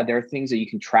is like, yeah, there are things that you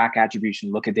can track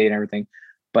attribution, look at data and everything.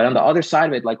 But on the other side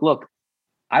of it, like, look,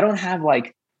 I don't have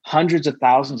like hundreds of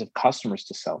thousands of customers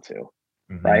to sell to,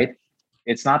 right?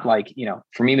 It's not like,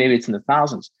 for me, maybe it's in the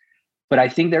thousands. But I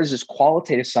think there's this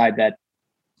qualitative side that,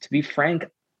 to be frank,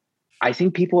 I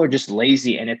think people are just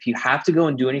lazy. And if you have to go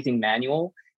and do anything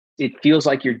manual, it feels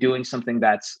like you're doing something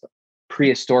that's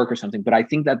prehistoric or something. But I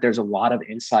think that there's a lot of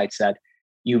insights that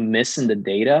you miss in the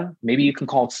data. Maybe you can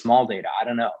call it small data. I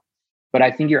don't know. But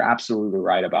I think you're absolutely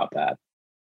right about that.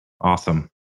 Awesome.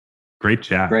 Great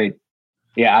chat. Great.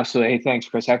 Yeah, absolutely. Hey, thanks,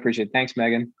 Chris. I appreciate it. Thanks,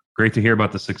 Megan. Great to hear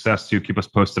about the success too. Keep us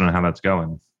posted on how that's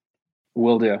going.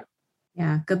 Will do.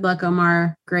 Yeah. Good luck,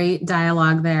 Omar. Great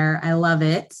dialogue there. I love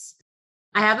it.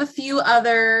 I have a few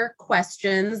other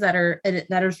questions that are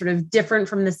sort of different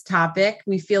from this topic.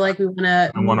 We feel like we want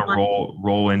to. I want to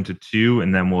roll into two,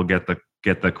 and then we'll get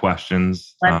the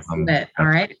questions. Let's do it. All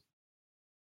right.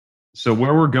 So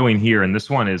where we're going here, and this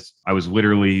one is, I was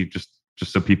literally just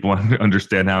so people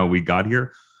understand how we got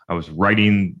here. I was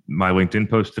writing my LinkedIn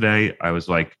post today. I was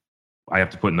like, I have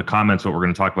to put in the comments what we're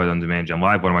going to talk about on Demand Gen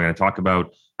Live. What am I going to talk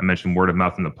about? I mentioned word of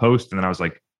mouth in the post. And then I was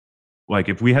like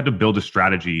if we had to build a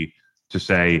strategy to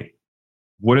say,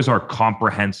 what is our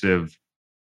comprehensive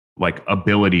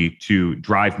ability to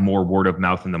drive more word of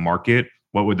mouth in the market?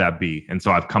 What would that be? And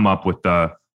so I've come up with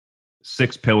the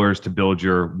 6 pillars to build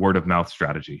your word of mouth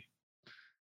strategy.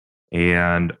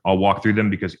 And I'll walk through them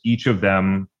because each of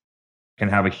them can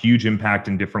have a huge impact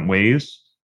in different ways.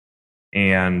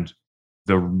 And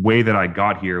the way that I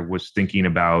got here was thinking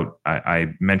about,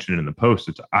 I mentioned it in the post,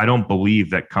 I don't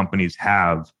believe that companies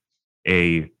have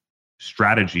a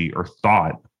strategy or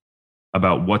thought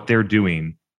about what they're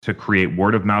doing to create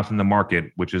word of mouth in the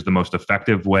market, which is the most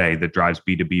effective way that drives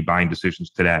B2B buying decisions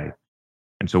today.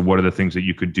 And so what are the things that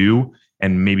you could do?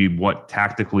 And maybe what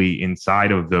tactically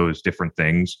inside of those different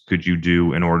things could you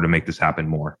do in order to make this happen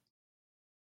more?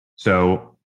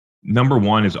 So number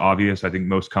one is obvious. I think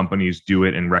most companies do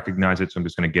it and recognize it. So I'm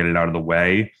just going to get it out of the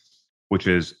way, which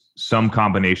is some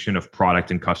combination of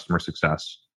product and customer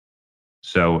success.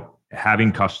 So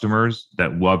having customers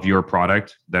that love your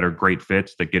product, that are great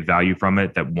fits, that get value from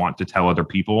it, that want to tell other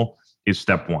people is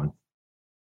step one.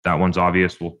 That one's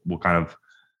obvious. We'll kind of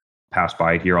pass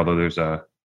by it here, although there's a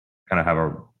kind of have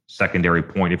a secondary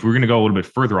point. If we're going to go a little bit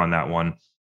further on that one,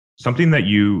 something that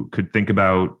you could think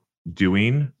about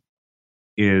doing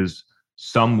is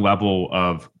some level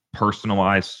of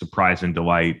personalized surprise and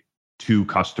delight to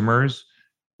customers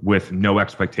with no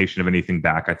expectation of anything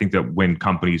back. I think that when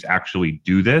companies actually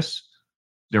do this,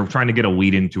 they're trying to get a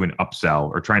lead into an upsell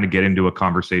or trying to get into a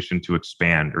conversation to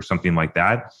expand or something like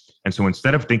that. And so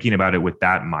instead of thinking about it with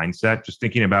that mindset, just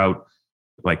thinking about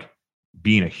like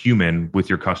being a human with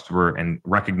your customer and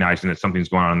recognizing that something's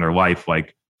going on in their life,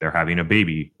 like they're having a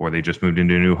baby or they just moved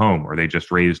into a new home or they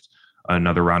just raised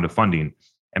another round of funding,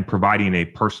 and providing a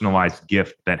personalized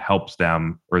gift that helps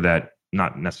them, or that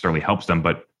not necessarily helps them,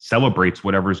 but celebrates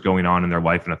whatever's going on in their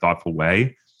life in a thoughtful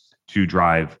way to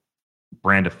drive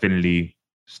brand affinity,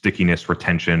 stickiness,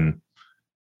 retention,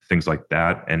 things like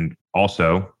that. And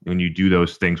also, when you do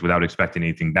those things without expecting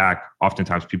anything back,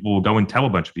 oftentimes people will go and tell a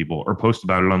bunch of people or post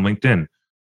about it on LinkedIn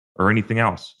or anything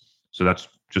else. So that's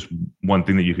just one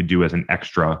thing that you could do as an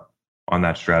extra on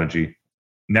that strategy.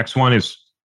 Next one is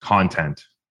content.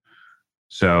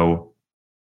 So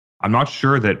I'm not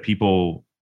sure that people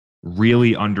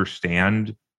really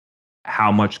understand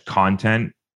how much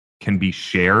content can be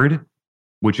shared,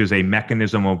 which is a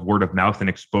mechanism of word of mouth and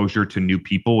exposure to new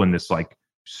people in this like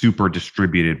super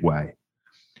distributed way.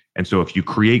 And so if you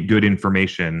create good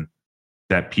information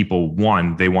that people,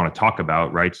 one, they want to talk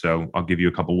about, right? So I'll give you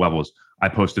a couple levels. I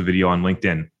post a video on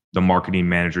LinkedIn. The marketing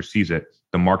manager sees it.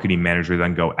 The marketing manager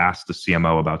then go ask the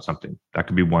CMO about something. That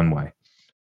could be one way.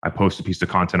 I post a piece of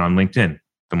content on LinkedIn.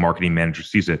 The marketing manager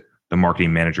sees it. The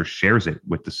marketing manager shares it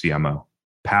with the CMO,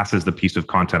 passes the piece of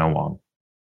content along.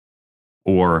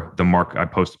 Or I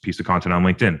post a piece of content on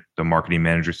LinkedIn. The marketing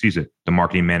manager sees it. The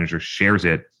marketing manager shares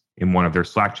it in one of their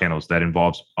Slack channels that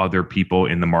involves other people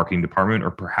in the marketing department or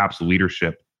perhaps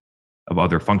leadership of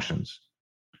other functions.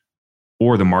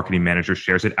 Or the marketing manager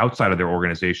shares it outside of their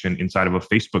organization inside of a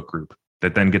Facebook group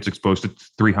that then gets exposed to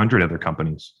 300 other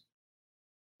companies.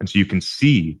 And so you can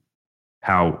see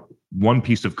how one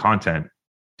piece of content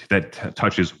that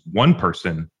touches one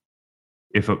person,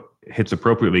 if it hits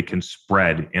appropriately, can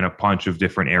spread in a bunch of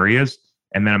different areas.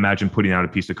 And then imagine putting out a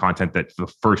piece of content that the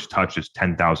first touch is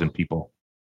 10,000 people,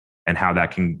 and how that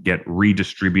can get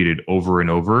redistributed over and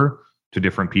over to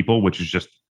different people, which is just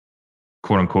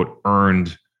quote unquote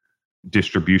earned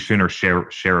distribution or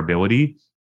shareability.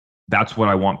 That's what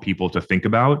I want people to think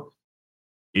about.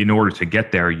 In order to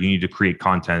get there, you need to create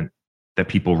content that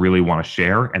people really want to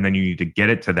share. And then you need to get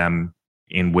it to them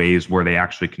in ways where they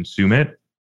actually consume it.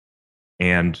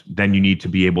 And then you need to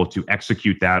be able to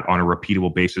execute that on a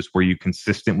repeatable basis where you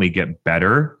consistently get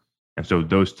better. And so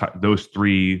those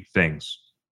three things: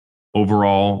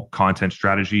 overall content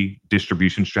strategy,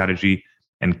 distribution strategy,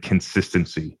 and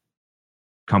consistency.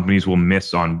 Companies will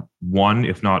miss on one,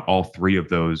 if not all three of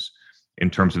those, in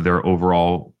terms of their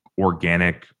overall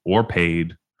organic or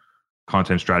paid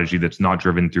content strategy that's not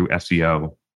driven through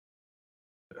SEO.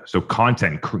 So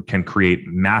content can create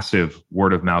massive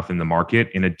word of mouth in the market,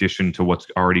 in addition to what's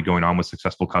already going on with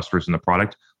successful customers in the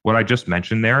product. What I just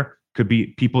mentioned there could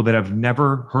be people that have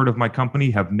never heard of my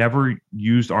company, have never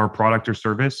used our product or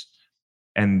service,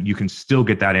 and you can still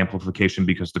get that amplification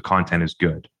because the content is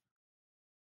good.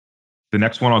 The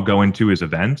next one I'll go into is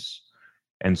events.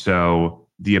 And so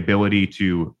the ability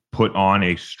to put on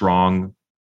a strong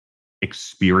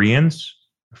experience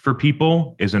for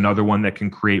people is another one that can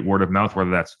create word of mouth,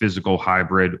 whether that's physical,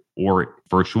 hybrid, or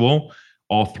virtual.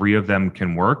 All three of them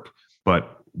can work.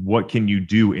 But what can you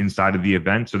do inside of the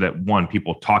event so that, one,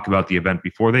 people talk about the event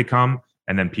before they come,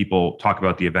 and then people talk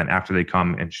about the event after they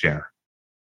come and share?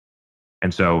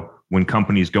 And so when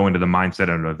companies go into the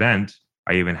mindset of an event,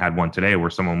 I even had one today where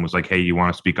someone was like, hey, you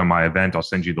want to speak on my event? I'll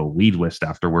send you the lead list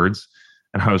afterwards.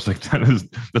 And I was like,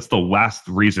 that's the last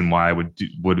reason why I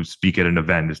would speak at an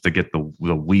event, is to get the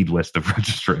lead list of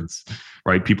registrants,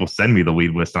 right? People send me the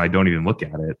lead list and I don't even look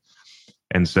at it.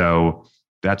 And so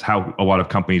that's how a lot of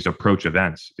companies approach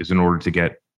events, is in order to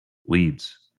get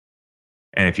leads.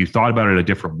 And if you thought about it a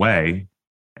different way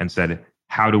and said,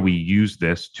 how do we use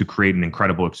this to create an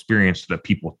incredible experience so that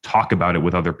people talk about it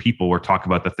with other people, or talk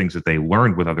about the things that they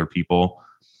learned with other people,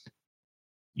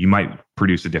 you might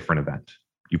produce a different event.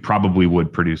 You probably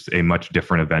would produce a much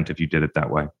different event if you did it that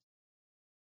way.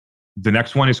 The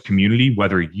next one is community.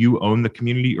 Whether you own the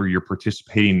community or you're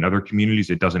participating in other communities,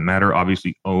 it doesn't matter.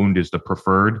 Obviously, owned is the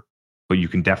preferred, but you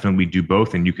can definitely do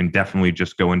both. And you can definitely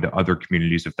just go into other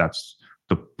communities if that's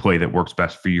the play that works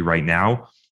best for you right now.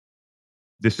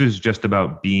 this is just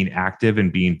about being active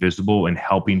and being visible and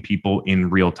helping people in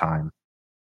real time.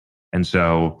 And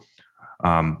so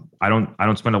I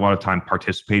don't spend a lot of time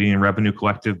participating in Revenue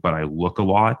Collective, but I look a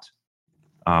lot.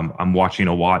 I'm watching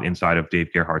a lot inside of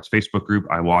Dave Gerhardt's Facebook group.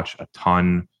 I watch a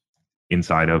ton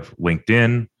inside of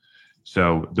LinkedIn.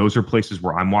 So those are places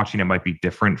where I'm watching. It might be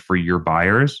different for your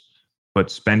buyers, but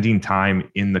spending time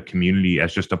in the community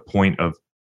as just a point of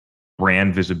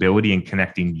brand visibility and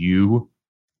connecting you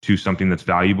to something that's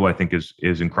valuable, I think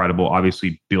is incredible.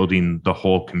 Obviously, building the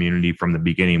whole community from the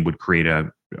beginning would create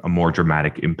a more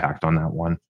dramatic impact on that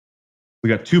one. We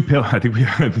got two pillars.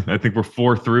 I think we're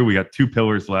 4 through. We got 2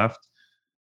 pillars left.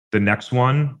 The next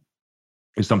one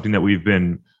is something that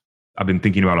I've been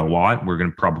thinking about a lot. We're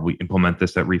going to probably implement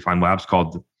this at Refine Labs,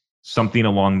 called something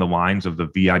along the lines of the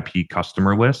VIP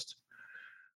customer list,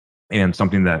 and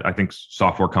something that I think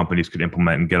software companies could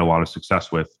implement and get a lot of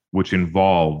success with, which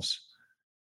involves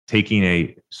taking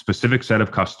a specific set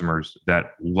of customers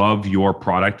that love your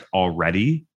product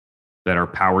already, that are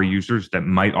power users, that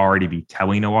might already be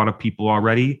telling a lot of people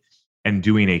already, and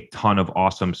doing a ton of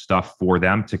awesome stuff for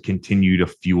them to continue to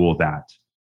fuel that.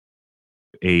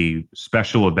 A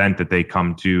special event that they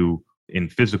come to in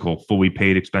physical, fully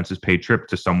paid, expenses paid trip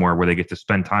to somewhere where they get to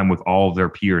spend time with all of their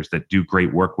peers that do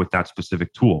great work with that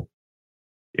specific tool.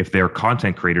 If they're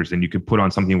content creators, then you could put on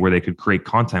something where they could create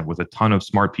content with a ton of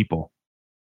smart people.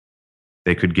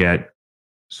 They could get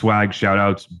swag, shout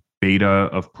outs, beta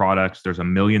of products. There's a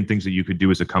million things that you could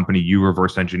do as a company. You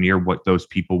reverse engineer what those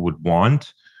people would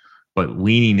want, but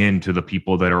leaning into the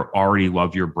people that are already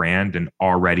love your brand and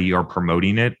already are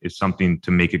promoting it is something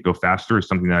to make it go faster, is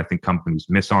something that I think companies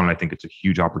miss on. I think it's a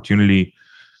huge opportunity.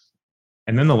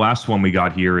 And then the last one we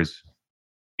got here is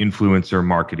influencer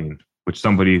marketing, which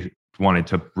somebody wanted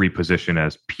to reposition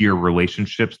as peer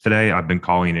relationships today. I've been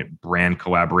calling it brand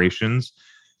collaborations.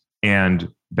 And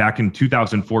back in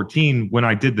 2014, when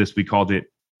I did this, we called it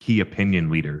key opinion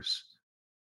leaders.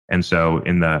 And so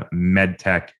in the med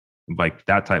tech, like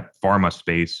that type pharma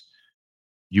space,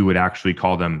 you would actually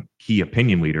call them key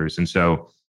opinion leaders. And so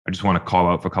I just want to call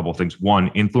out for a couple of things.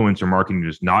 One, influencer marketing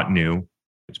is not new.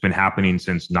 It's been happening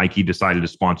since Nike decided to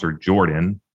sponsor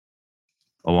Jordan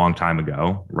a long time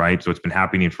ago, right? So it's been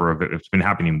happening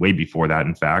way before that,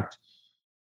 in fact.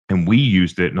 And we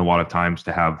used it in a lot of times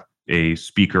to have a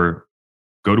speaker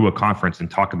go to a conference and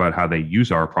talk about how they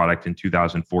use our product in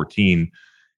 2014.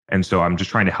 And so I'm just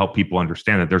trying to help people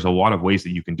understand that there's a lot of ways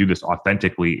that you can do this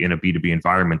authentically in a B2B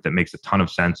environment that makes a ton of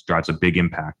sense, drives a big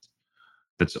impact.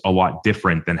 That's a lot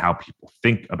different than how people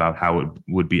think about how it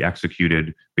would be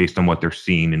executed based on what they're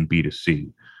seeing in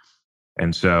B2C.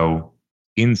 And so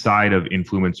inside of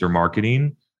influencer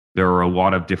marketing, there are a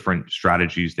lot of different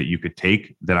strategies that you could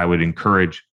take that I would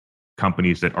encourage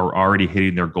companies that are already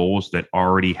hitting their goals, that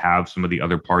already have some of the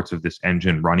other parts of this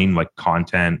engine running, like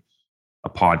content, a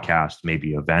podcast,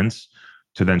 maybe events,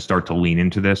 to then start to lean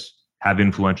into this. Have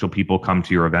influential people come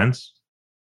to your events.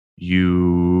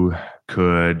 You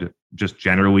could just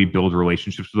generally build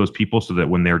relationships with those people so that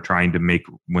when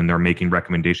they're making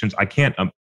recommendations, I can't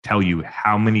tell you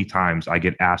how many times I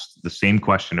get asked the same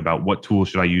question about what tool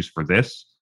should I use for this.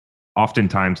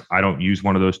 Oftentimes I don't use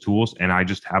one of those tools, and I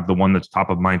just have the one that's top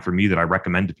of mind for me that I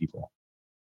recommend to people.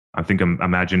 I think and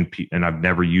I've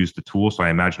never used the tool, so I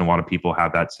imagine a lot of people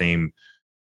have that same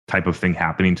type of thing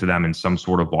happening to them in some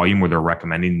sort of volume where they're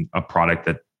recommending a product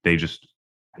that they just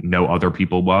know other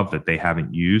people love that they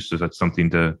haven't used. So that's something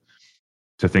to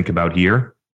think about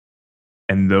here.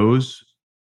 And those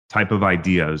type of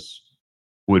ideas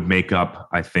would make up,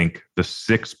 I think, the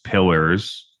 6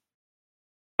 pillars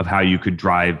of how you could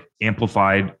drive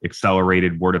amplified,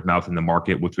 accelerated word of mouth in the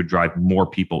market, which would drive more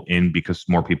people in because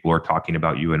more people are talking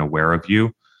about you and aware of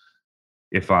you.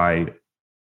 If I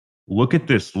look at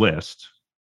this list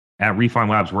at Refine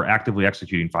Labs, we're actively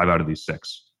executing 5 out of these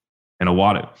 6. And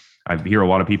I hear a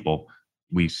lot of people,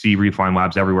 we see Refine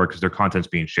Labs everywhere because their content's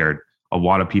being shared. A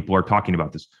lot of people are talking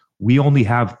about this. We only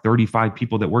have 35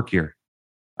 people that work here.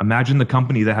 Imagine the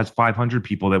company that has 500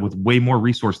 people that with way more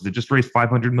resources that just raised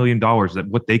 $500 million, that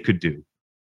what they could do,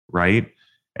 right?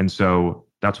 And so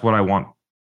that's what I want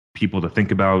people to think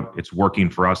about. It's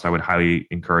working for us. I would highly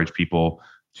encourage people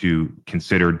to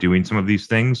consider doing some of these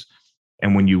things.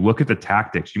 And when you look at the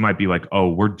tactics, you might be like, oh,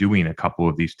 we're doing a couple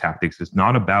of these tactics. It's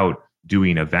not about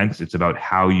doing events. It's about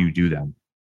how you do them.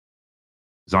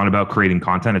 It's not about creating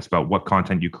content. It's about what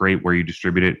content you create, where you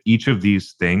distribute it. Each of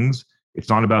these things, it's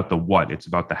not about the what, it's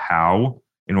about the how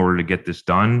in order to get this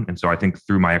done. And so I think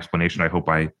through my explanation, I hope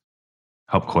I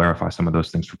help clarify some of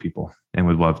those things for people, and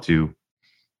would love to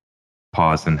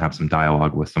pause and have some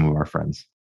dialogue with some of our friends.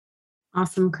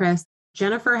 Awesome, Chris.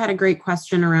 Jennifer had a great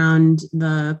question around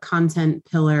the content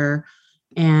pillar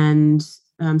and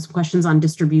some questions on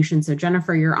distribution. So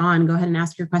Jennifer, you're on. Go ahead and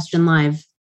ask your question live.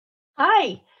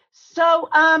 Hi. So,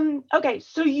 okay.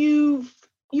 So you've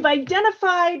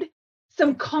identified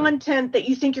some content that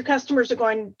you think your customers are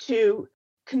going to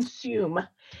consume.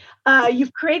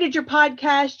 You've created your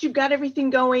podcast. You've got everything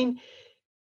going.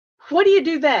 What do you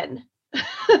do then?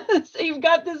 So you've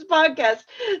got this podcast.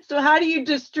 So how do you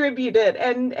distribute it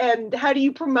and how do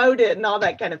you promote it and all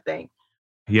that kind of thing?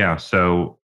 Yeah.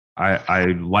 So I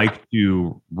like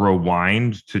to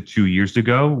rewind to 2 years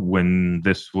ago when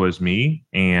this was me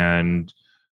and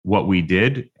what we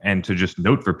did, and to just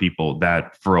note for people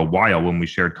that for a while when we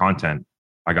shared content,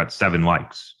 I got 7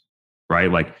 likes,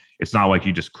 right? Like, it's not like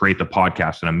you just create the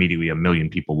podcast and immediately 1 million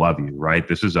people love you, right?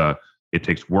 It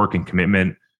takes work and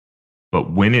commitment,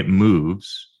 but when it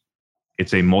moves,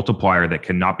 it's a multiplier that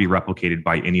cannot be replicated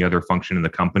by any other function in the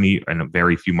company, and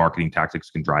very few marketing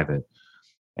tactics can drive it.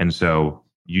 And so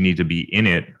you need to be in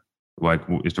it. Like,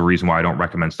 is the reason why I don't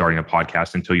recommend starting a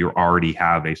podcast until you already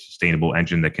have a sustainable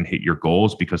engine that can hit your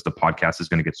goals, because the podcast is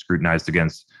going to get scrutinized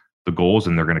against the goals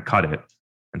and they're going to cut it.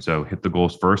 And so hit the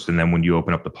goals first. And then when you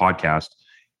open up the podcast,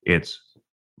 it's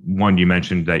one, you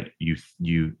mentioned that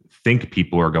you think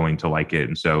people are going to like it.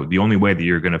 And so the only way that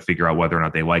you're going to figure out whether or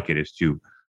not they like it is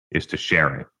to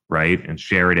share it, right? And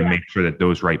share it and make sure that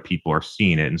those right people are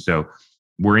seeing it. And so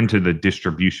we're into the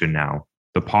distribution now.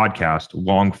 The podcast,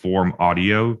 long form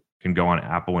audio, can go on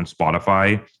Apple and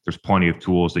Spotify. There's plenty of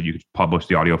tools that you can publish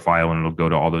the audio file and it'll go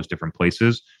to all those different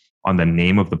places. On the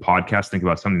name of the podcast, think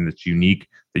about something that's unique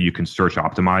that you can search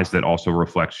optimize that also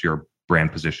reflects your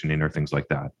brand positioning or things like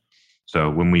that.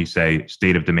 So when we say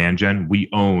State of Demand Gen, we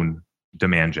own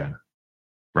Demand Gen,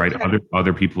 right? Okay.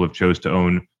 Other people have chose to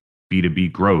own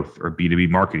B2B growth or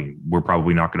B2B marketing. We're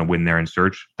probably not going to win there in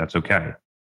search. That's okay.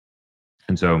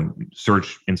 And so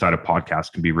search inside a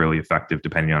podcast can be really effective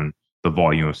depending on the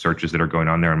volume of searches that are going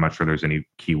on there. I'm not sure there's any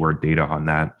keyword data on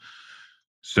that.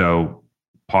 So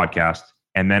podcast,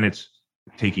 and then it's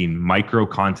taking micro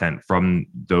content from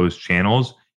those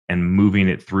channels and moving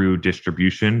it through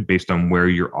distribution based on where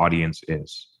your audience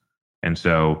is. And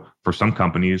so for some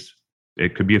companies,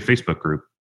 it could be a Facebook group,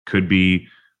 could be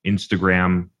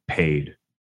Instagram paid,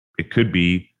 it could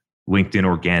be LinkedIn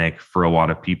organic for a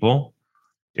lot of people,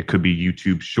 it could be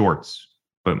YouTube Shorts,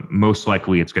 but most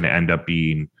likely it's going to end up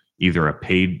being either a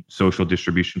paid social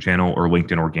distribution channel or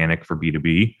LinkedIn organic for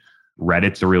B2B.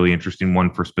 Reddit's a really interesting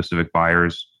one for specific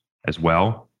buyers as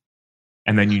well.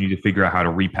 And then you need to figure out how to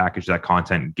repackage that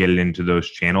content, get it into those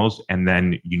channels. And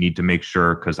then you need to make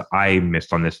sure, because I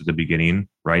missed on this at the beginning,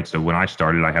 right? So when I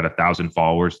started, I had 1,000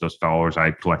 followers. Those followers I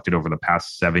collected over the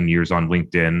past 7 years on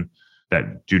LinkedIn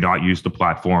that do not use the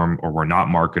platform or were not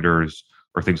marketers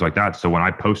or things like that. So when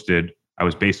I posted, I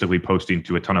was basically posting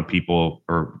to a ton of people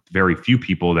or very few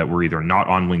people that were either not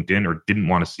on LinkedIn or didn't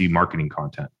want to see marketing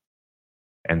content.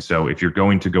 And so if you're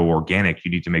going to go organic,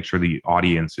 you need to make sure the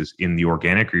audience is in the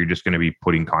organic, or you're just going to be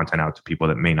putting content out to people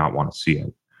that may not want to see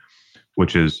it,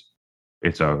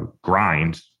 it's a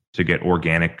grind to get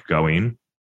organic going.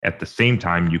 At the same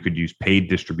time, you could use paid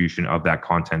distribution of that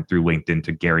content through LinkedIn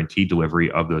to guarantee delivery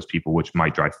of those people, which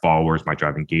might drive followers, might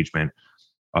drive engagement,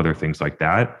 other things like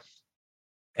that.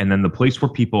 And then the place where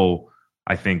people,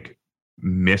 I think,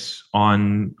 miss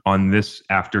on this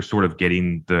after sort of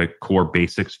getting the core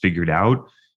basics figured out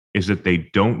is that they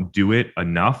don't do it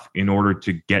enough in order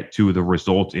to get to the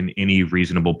result in any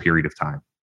reasonable period of time,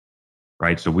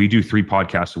 right? So we do 3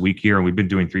 podcasts a week here, and we've been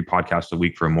doing 3 podcasts a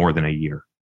week for more than a year.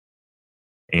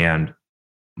 And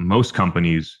most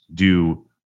companies do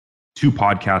 2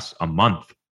 podcasts a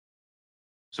month.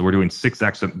 So we're doing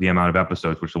 6x the amount of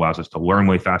episodes, which allows us to learn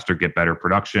way faster, get better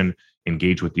production,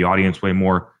 engage with the audience way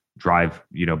more, drive,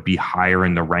 be higher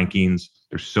in the rankings.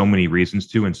 There's so many reasons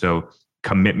to. And so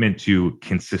commitment to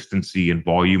consistency and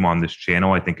volume on this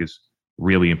channel, I think, is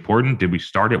really important. Did we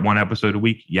start at 1 episode a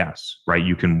week? Yes, right?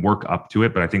 You can work up to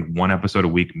it, but I think 1 episode a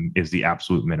week is the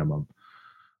absolute minimum.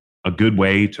 A good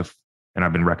way to, and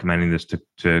I've been recommending this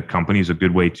to companies, a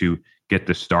good way to get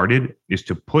this started is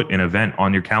to put an event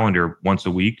on your calendar once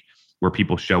a week where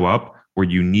people show up, where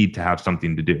you need to have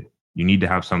something to do. You need to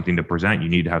have something to present. You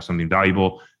need to have something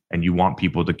valuable, and you want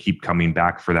people to keep coming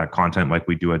back for that content like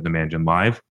we do at Demand Gen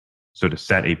Live. So to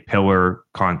set a pillar,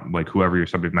 like whoever your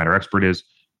subject matter expert is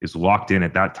locked in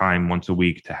at that time once a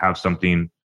week to have something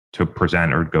to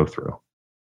present or go through.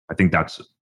 I think that's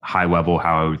high level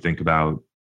how I would think about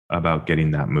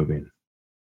getting that moving.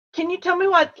 Can you tell me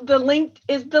what the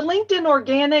LinkedIn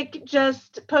organic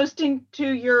just posting to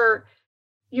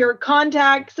your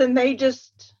contacts and they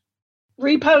just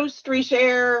repost,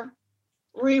 reshare?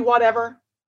 whatever?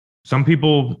 Some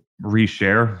people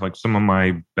reshare. Like some of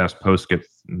my best posts get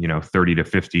 30 to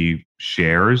 50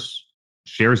 shares.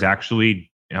 Shares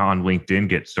actually on LinkedIn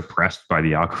get suppressed by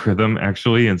the algorithm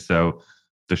actually, and so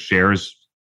the shares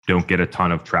don't get a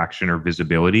ton of traction or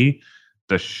visibility.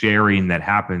 The sharing that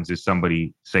happens is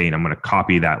somebody saying, I'm going to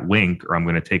copy that link, or I'm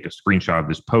going to take a screenshot of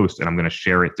this post and I'm going to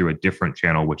share it through a different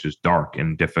channel, which is dark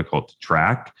and difficult to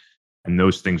track. And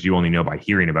those things you only know by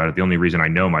hearing about it. The only reason I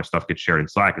know my stuff gets shared in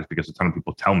Slack is because a ton of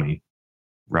people tell me,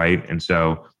 right? And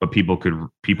so, but people could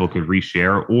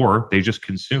reshare, or they just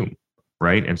consume,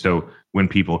 right? And so when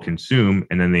people consume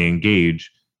and then they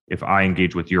engage, if I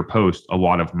engage with your post, a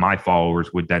lot of my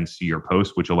followers would then see your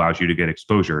post, which allows you to get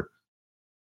exposure.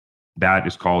 That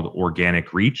is called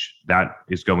organic reach. That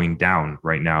is going down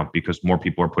right now because more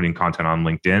people are putting content on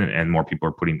LinkedIn and more people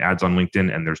are putting ads on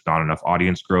LinkedIn, and there's not enough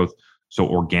audience growth. So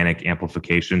organic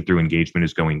amplification through engagement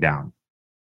is going down.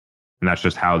 And that's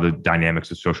just how the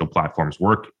dynamics of social platforms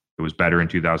work. It was better in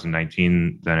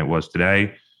 2019 than it was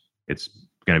today. It's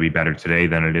going to be better today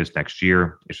than it is next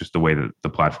year. It's just the way that the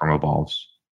platform evolves.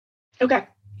 Okay.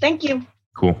 Thank you.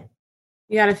 Cool.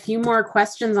 We got a few more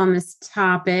questions on this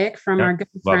topic from our good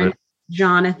friend,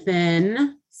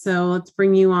 Jonathan. So let's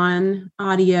bring you on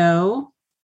audio.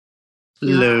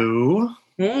 Hello.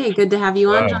 Hey, good to have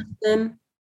you on, Jonathan.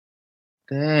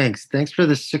 Thanks for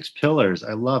the 6 pillars.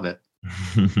 I love it.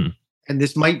 And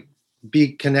this might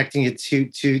be connecting it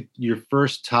to your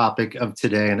first topic of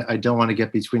today. And I don't want to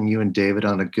get between you and David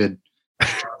on a good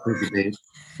debate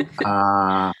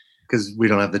because we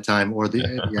don't have the time or the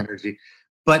energy.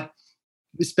 But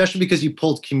especially because you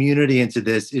pulled community into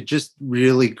this, it just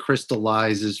really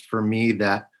crystallizes for me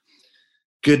that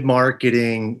good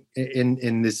marketing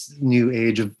in this new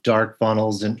age of dark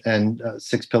funnels and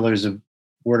 6 pillars of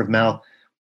word of mouth,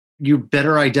 you're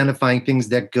better identifying things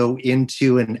that go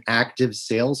into an active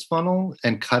sales funnel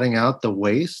and cutting out the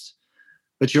waste.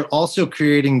 But you're also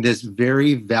creating this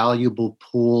very valuable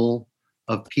pool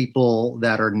of people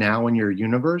that are now in your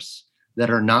universe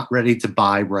that are not ready to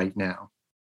buy right now.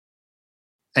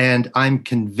 And I'm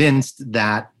convinced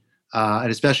that,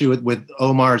 and especially with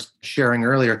Omar's sharing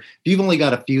earlier, if you've only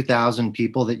got a few thousand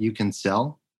people that you can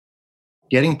sell,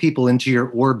 getting people into your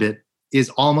orbit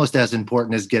is almost as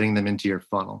important as getting them into your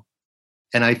funnel.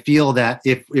 And I feel that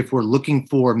if we're looking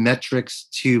for metrics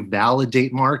to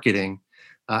validate marketing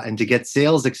and to get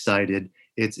sales excited,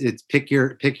 it's pick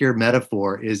your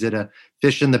metaphor. Is it a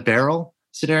fish in the barrel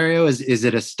scenario? Is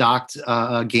it a stocked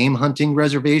game hunting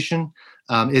reservation?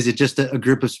 Is it just a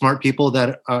group of smart people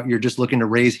that you're just looking to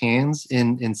raise hands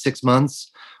in 6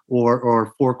 months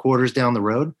or 4 quarters down the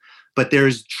road? But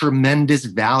there's tremendous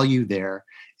value there.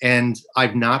 And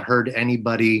I've not heard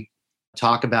anybody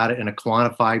talk about it in a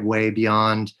quantified way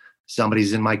beyond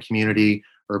somebody's in my community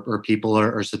or people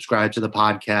are subscribed to the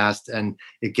podcast and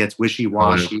it gets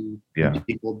wishy-washy. Yeah.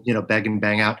 People, beg and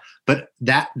bang out. But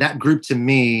that group to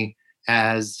me,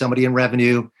 as somebody in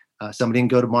revenue, somebody in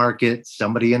go-to-market,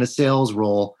 somebody in a sales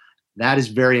role, that is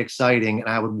very exciting. And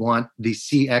I would want the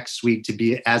CX suite to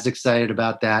be as excited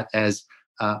about that as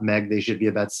Meg, they should be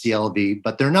about CLV,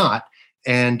 but they're not.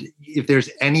 And if there's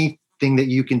anything that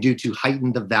you can do to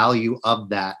heighten the value of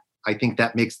that, I think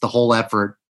that makes the whole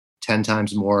effort 10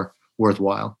 times more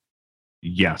worthwhile.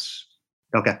 Yes.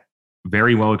 Okay.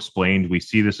 Very well explained. We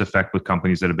see this effect with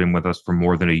companies that have been with us for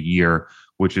more than a year,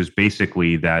 which is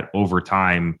basically that over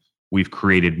time, we've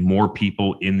created more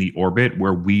people in the orbit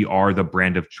where we are the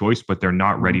brand of choice, but they're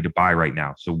not ready to buy right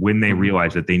now. So when they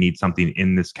realize that they need something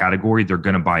in this category, they're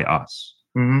going to buy us,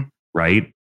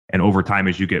 right? And over time,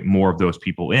 as you get more of those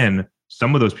people in,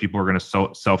 some of those people are going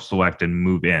to self-select and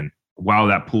move in while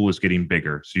that pool is getting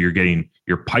bigger. So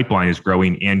your pipeline is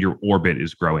growing and your orbit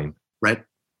is growing. Right.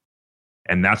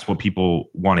 And that's what people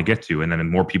want to get to. And then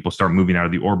more people start moving out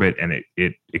of the orbit and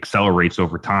it accelerates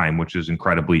over time, which is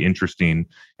incredibly interesting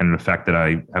and an effect that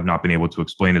I have not been able to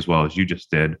explain as well as you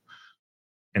just did.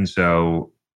 And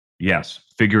so, yes,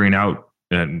 figuring out,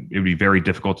 and it would be very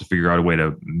difficult to figure out a way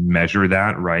to measure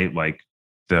that, right? Like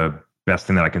the best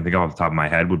thing that I can think of off the top of my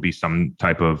head would be some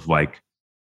type of like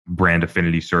brand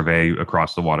affinity survey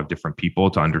across a lot of different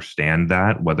people to understand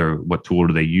that, what tool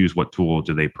do they use, what tool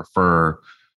do they prefer,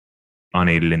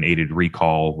 unaided and aided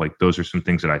recall. Like those are some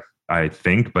things that I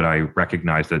think, but I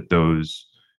recognize that those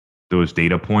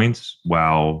data points,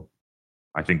 while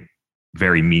I think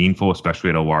very meaningful, especially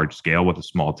at a large scale with a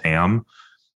small TAM,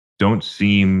 don't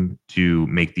seem to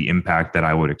make the impact that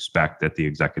I would expect at the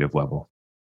executive level.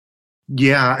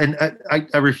 Yeah, and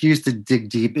I refuse to dig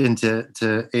deep into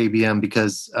ABM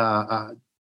because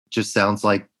just sounds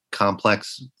like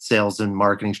complex sales and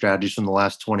marketing strategies from the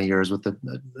last 20 years with a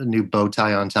new bow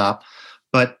tie on top.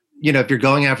 But, if you're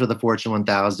going after the Fortune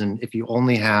 1000, if you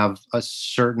only have a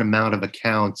certain amount of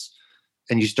accounts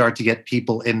and you start to get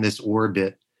people in this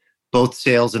orbit, both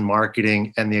sales and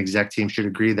marketing and the exec team should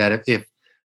agree that if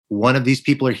one of these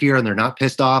people are here and they're not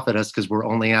pissed off at us because we're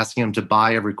only asking them to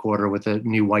buy every quarter with a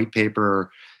new white paper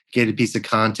or gated piece of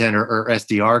content or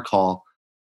SDR call,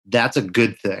 that's a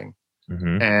good thing.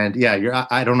 Mm-hmm. And yeah,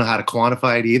 I don't know how to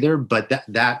quantify it either, but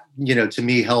that to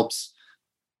me helps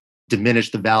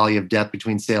diminish the valley of death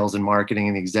between sales and marketing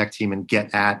and the exec team and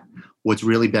get at what's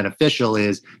really beneficial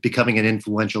is becoming an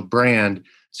influential brand.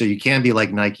 So you can be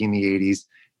like Nike in the 80s.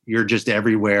 You're just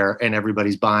everywhere and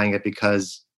everybody's buying it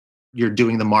because you're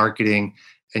doing the marketing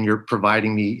and you're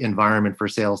providing the environment for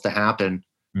sales to happen.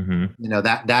 Mm-hmm.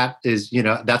 That is,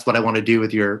 that's what I want to do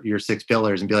with your 6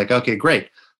 pillars and be like, okay, great.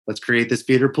 Let's create this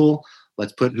feeder pool.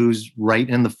 Let's put who's right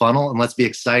in the funnel and let's be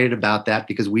excited about that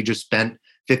because we just spent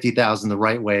 $50,000 the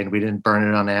right way and we didn't burn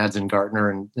it on ads and Gartner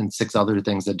and 6 other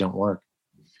things that don't work.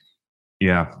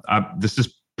 Yeah. This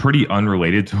is pretty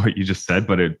unrelated to what you just said,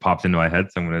 but it popped into my head.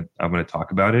 So I'm going to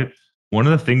talk about it. One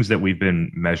of the things that we've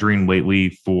been measuring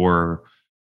lately for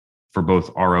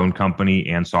both our own company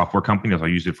and software companies, I'll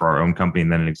use it for our own company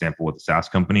and then an example with a SaaS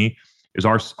company, is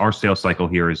our sales cycle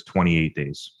here is 28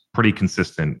 days. Pretty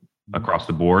consistent across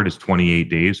the board is 28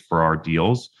 days for our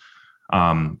deals.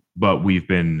 But we've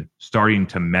been starting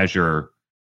to measure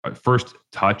first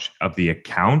touch of the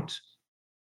account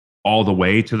all the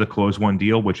way to the close one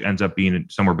deal, which ends up being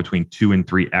somewhere between 2 and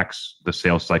 3x the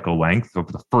sales cycle length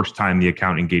of the first time the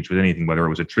account engaged with anything, whether it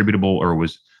was attributable or it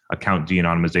was account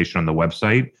de-anonymization on the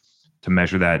website, to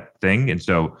measure that thing. And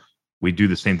so we do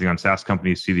the same thing on SaaS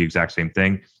companies, see the exact same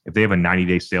thing. If they have a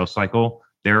 90-day sales cycle,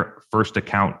 their first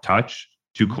account touch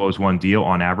to close one deal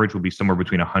on average will be somewhere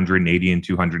between 180 and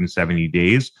 270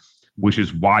 days, which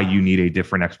is why you need a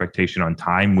different expectation on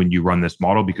time when you run this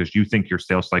model, because you think your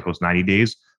sales cycle is 90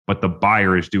 days, but the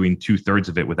buyer is doing 2/3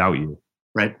 of it without you.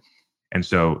 Right. And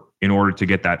so in order to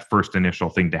get that first initial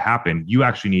thing to happen, you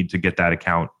actually need to get that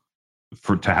account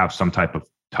to have some type of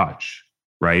touch,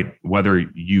 right? Whether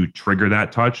you trigger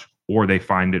that touch or they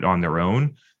find it on their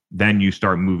own, then you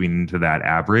start moving into that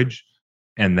average,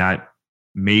 and that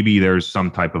maybe there's some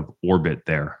type of orbit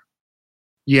there.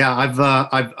 Yeah,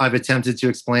 I've attempted to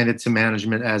explain it to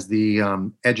management as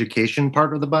the education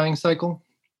part of the buying cycle,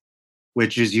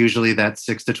 which is usually that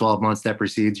 6 to 12 months that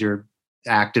precedes your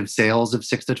active sales of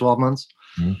 6 to 12 months.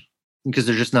 Mm-hmm. Because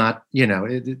they're just not,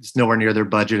 it's nowhere near their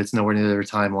budget. It's nowhere near their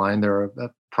timeline. They're a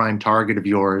prime target of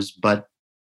yours. But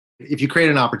if you create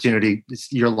an opportunity,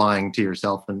 you're lying to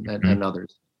yourself and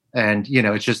others. And,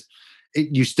 it's just,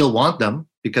 you still want them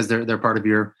because they're part of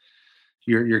your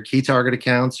key target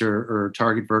accounts or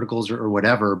target verticals or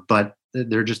whatever, but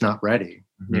they're just not ready,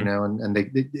 mm-hmm.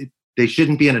 And they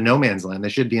shouldn't be in a no man's land. They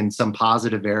should be in some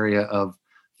positive area of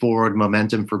forward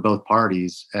momentum for both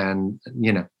parties. And,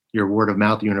 your word of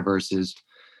mouth universe is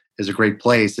a great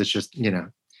place. It's just,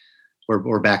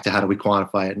 we're back to how do we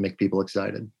quantify it and make people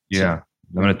excited. Yeah. So,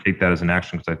 I'm going to take that as an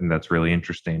action because I think that's really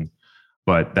interesting.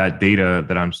 But that data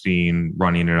that I'm seeing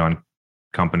running it on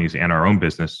companies and our own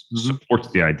business mm-hmm. supports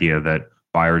the idea that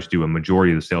buyers do a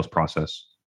majority of the sales process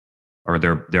or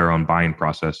their own buying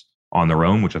process on their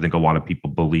own, which I think a lot of people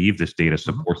believe. This data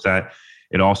supports mm-hmm. that.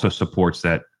 It also supports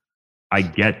that. I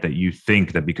get that you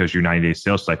think that because your 90-day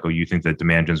sales cycle, you think that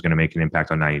demand gen is going to make an impact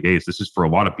on 90 days. This is for a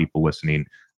lot of people listening.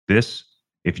 This,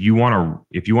 if you want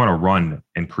to run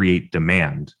and create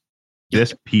demand,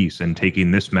 this piece and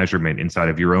taking this measurement inside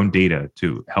of your own data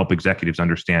to help executives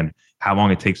understand how long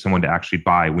it takes someone to actually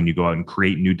buy when you go out and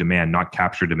create new demand, not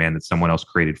capture demand that someone else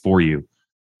created for you.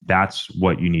 That's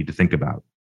what you need to think about.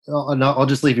 I'll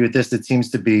just leave you with this. It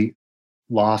seems to be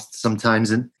lost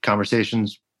sometimes in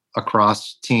conversations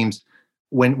across teams.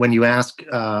 When you ask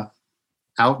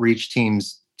outreach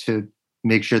teams to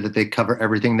make sure that they cover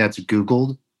everything that's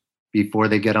Googled before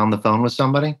they get on the phone with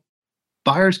somebody,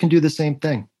 buyers can do the same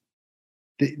thing.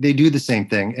 They do the same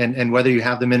thing. And whether you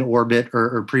have them in orbit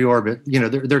or pre-orbit,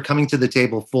 they're coming to the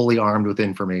table fully armed with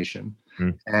information.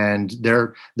 Mm. And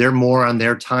they're more on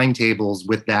their timetables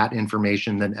with that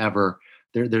information than ever.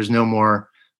 There's no more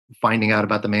finding out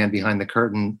about the man behind the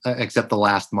curtain except the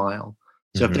last mile.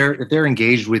 So mm-hmm. if they're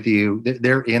engaged with you,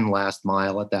 they're in last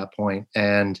mile at that point.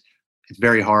 And it's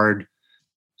very hard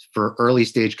for early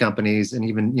stage companies and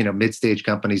even, mid stage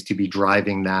companies to be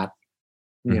driving that,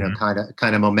 mm-hmm.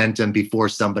 kind of momentum before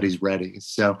somebody's ready.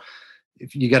 So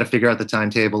if you got to figure out the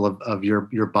timetable of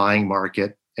your buying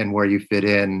market and where you fit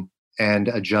in and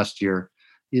adjust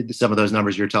some of those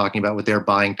numbers you're talking about with their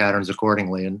buying patterns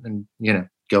accordingly and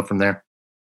go from there.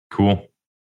 Cool.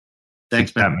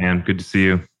 Thanks, man. Good to see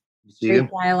you. Great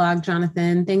dialogue,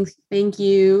 Jonathan. Thank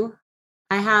you.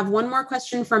 I have one more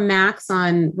question from Max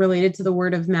on related to the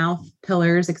word of mouth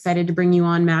pillars. Excited to bring you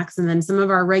on, Max. And then some of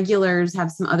our regulars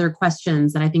have some other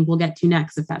questions that I think we'll get to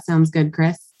next, if that sounds good,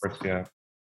 Chris. Of course, yeah.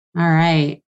 All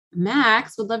right.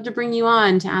 Max, would love to bring you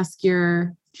on to ask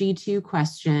your G2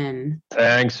 question.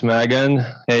 Thanks, Megan.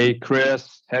 Hey,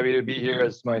 Chris. Happy to be here.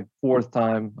 It's my 4th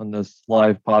time on this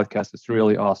live podcast. It's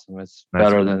really awesome. It's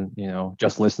better than,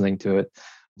 just listening to it.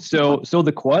 So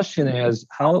the question is,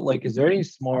 is there any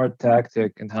smart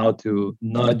tactic in how to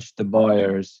nudge the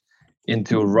buyers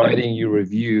into writing your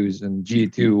reviews in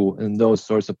G2 and those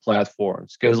sorts of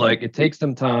platforms? Because it takes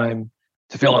them time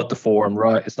to fill out the form,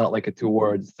 right? It's not like a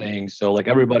 2-word thing. So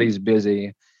everybody's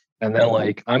busy. And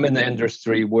then I'm in the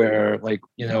industry where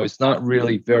it's not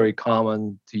really very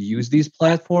common to use these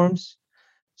platforms.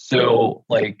 So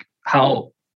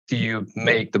how do you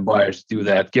make the buyers do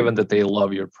that, given that they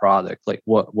love your product?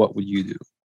 What would you do?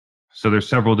 So there's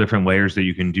several different layers that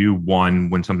you can do. One,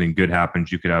 when something good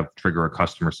happens, you could trigger a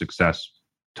customer success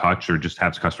touch, or just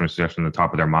have customer success on the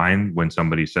top of their mind. When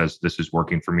somebody says, this is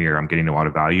working for me, or I'm getting a lot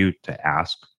of value, to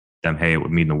ask them, hey, it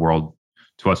would mean the world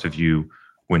to us if you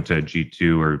went to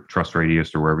G2 or Trust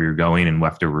Radius or wherever you're going and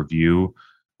left a review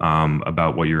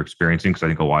about what you're experiencing, because I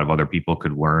think a lot of other people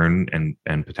could learn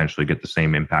and potentially get the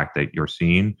same impact that you're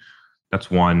seeing.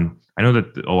 That's one. I know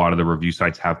that a lot of the review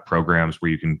sites have programs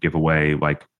where you can give away,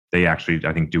 they actually,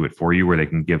 I think, do it for you, where they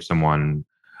can give someone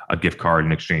a gift card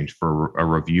in exchange for a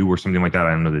review or something like that.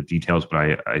 I don't know the details,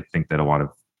 but I think that a lot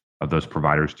of those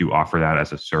providers do offer that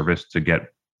as a service to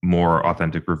get more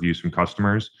authentic reviews from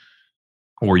customers.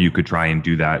 Or you could try and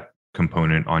do that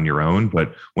component on your own.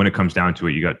 But when it comes down to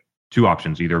it, you got 2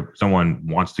 options. Either someone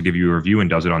wants to give you a review and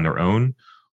does it on their own,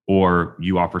 or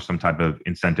you offer some type of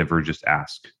incentive or just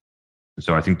ask.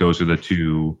 So I think those are the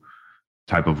 2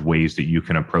 type of ways that you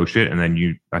can approach it. And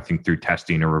then I think through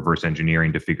testing or reverse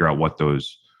engineering to figure out what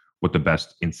the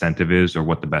best incentive is, or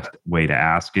what the best way to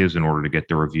ask is in order to get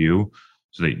the review,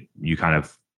 so that you kind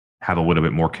of have a little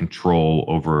bit more control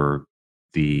over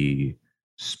the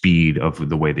speed of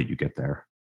the way that you get there.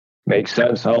 Makes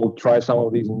sense. I'll try some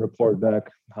of these and report back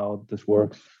how this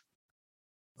works.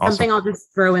 Awesome. Something I'll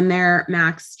just throw in there,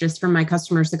 Max, just from my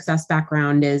customer success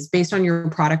background, is based on your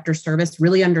product or service,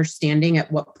 really understanding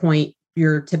at what point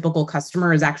your typical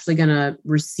customer is actually going to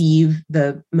receive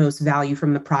the most value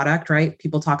from the product, right?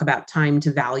 People talk about time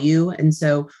to value. And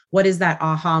so what is that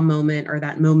aha moment, or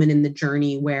that moment in the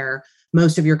journey where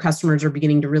most of your customers are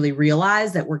beginning to really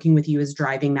realize that working with you is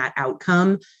driving that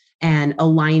outcome, and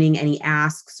aligning any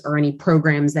asks or any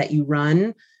programs that you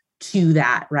run to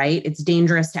that, right? It's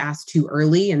dangerous to ask too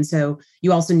early. And so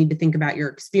you also need to think about your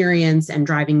experience and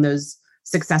driving those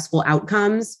successful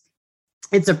outcomes.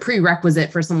 It's a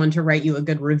prerequisite for someone to write you a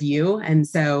good review. And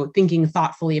so thinking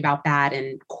thoughtfully about that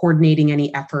and coordinating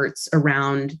any efforts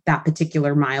around that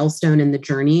particular milestone in the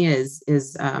journey is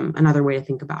another way to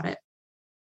think about it.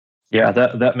 Yeah,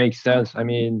 that makes sense. I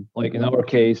mean, in our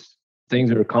case, things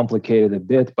are complicated a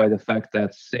bit by the fact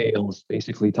that sales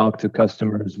basically talk to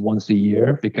customers once a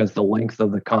year, because the length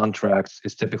of the contracts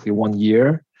is typically 1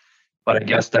 year. But I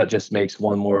guess that just makes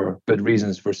one more good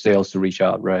reasons for sales to reach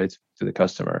out, right, to the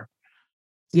customer.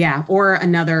 Yeah, or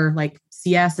another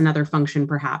CS, another function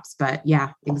perhaps. But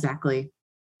yeah, exactly.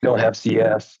 Don't have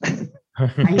CS. I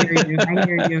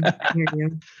hear you.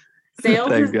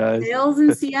 Sales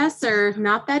and CS are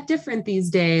not that different these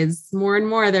days. More and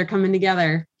more, they're coming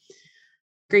together.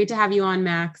 Great to have you on,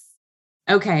 Max.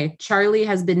 Okay, Charlie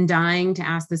has been dying to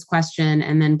ask this question,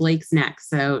 and then Blake's next.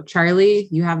 So Charlie,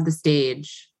 you have the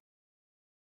stage.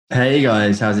 Hey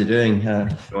guys, how's it doing?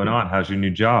 What's going on? How's your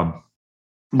new job?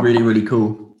 Really, really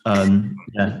cool.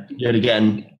 Yet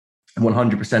again,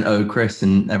 100% owe Chris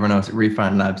and everyone else at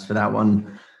Refine Labs for that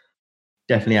one.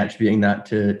 Definitely attributing that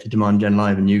to Demand Gen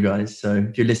Live and you guys. So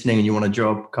if you're listening and you want a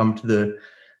job, come to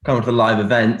the live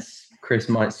events. Chris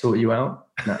might sort you out.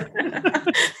 No.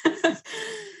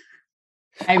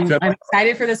 I'm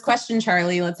excited for this question,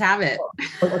 Charlie. Let's have it.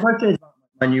 My question is about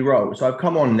my new role. So I've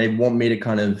come on and they want me to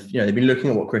kind of, they've been looking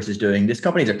at what Chris is doing. This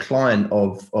company is a client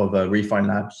of Refine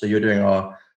Labs. So you're doing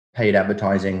our paid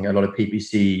advertising, a lot of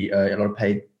PPC, a lot of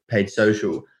paid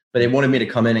social. But they wanted me to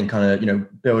come in and kind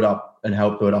of, build up and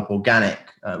help build up organic,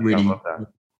 really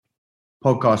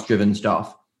podcast-driven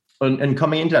stuff. And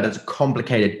coming into that, it's a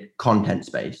complicated content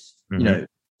space. Mm-hmm. There's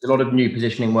a lot of new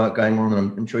positioning work going on,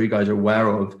 and I'm sure you guys are aware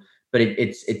of. But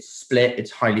it's split.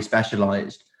 It's highly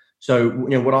specialized. So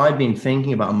what I've been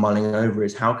thinking about and mulling over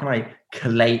is how can I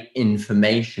collate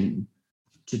information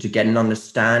to get an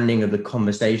understanding of the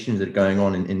conversations that are going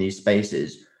on in these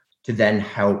spaces, to then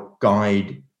help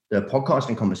guide the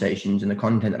podcasting conversations and the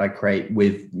content that I create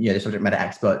with the subject matter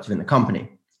experts within the company.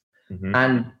 Mm-hmm.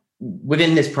 And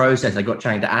within this process, I got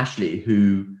chatting to Ashley,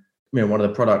 who, one of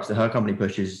the products that her company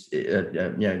pushes,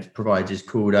 provides is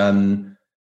called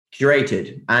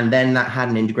Curated. And then that had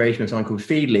an integration with something called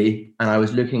Feedly. And I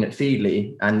was looking at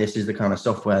Feedly, and this is the kind of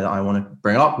software that I want to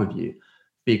bring up with you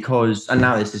and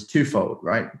now this is twofold,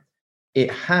 right?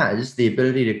 It has the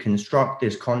ability to construct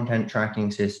this content tracking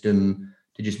system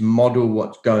to just model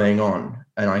what's going on.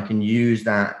 And I can use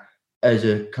that as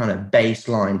a kind of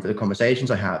baseline for the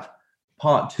conversations I have.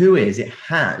 Part two is it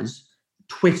has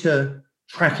Twitter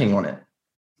tracking on it.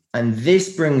 And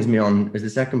this brings me on as the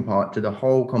second part to the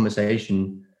whole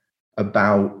conversation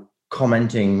about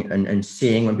commenting and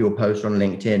seeing when people post on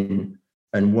LinkedIn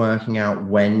and working out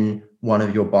when one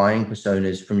of your buying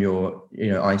personas from your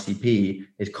ICP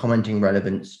is posting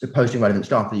relevant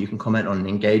stuff that you can comment on and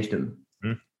engage them.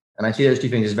 Mm. And I see those two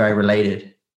things as very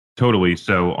related. Totally.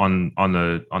 So on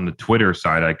the Twitter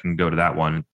side, I can go to that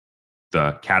one.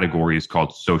 The category is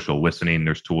called social listening.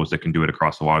 There's tools that can do it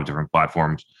across a lot of different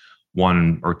platforms.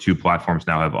 1 or 2 platforms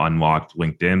now have unlocked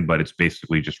LinkedIn, but it's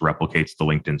basically just replicates the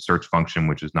LinkedIn search function,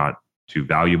 which is not too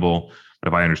valuable. But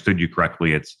if I understood you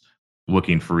correctly, it's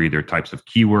looking for either types of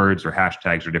keywords or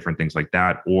hashtags or different things like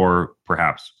that, or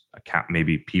perhaps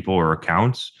maybe people or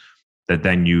accounts that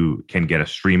then you can get a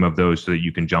stream of those so that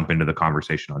you can jump into the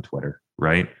conversation on Twitter,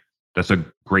 right? That's a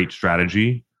great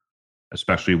strategy,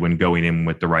 especially when going in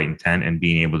with the right intent and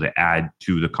being able to add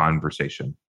to the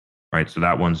conversation, right? So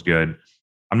that one's good.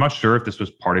 I'm not sure if this was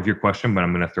part of your question, but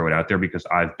I'm going to throw it out there because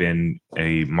I've been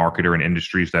a marketer in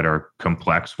industries that are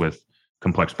complex with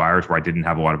complex buyers where I didn't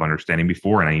have a lot of understanding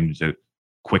before, and I needed to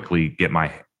quickly get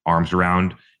my arms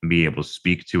around and be able to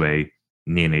speak to a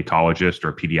neonatologist or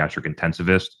a pediatric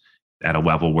intensivist at a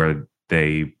level where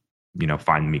they,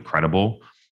 find me credible.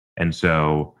 And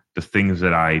so the things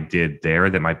that I did there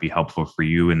that might be helpful for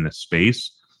you in this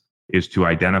space is to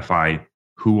identify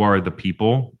who are the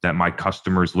people that my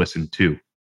customers listen to,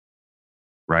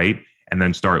 right? And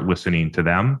then start listening to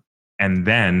them, and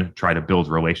then try to build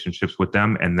relationships with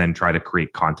them, and then try to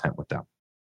create content with them.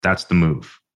 That's the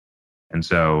move. And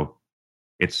so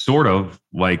it's sort of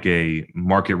like a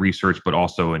market research, but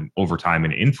also over time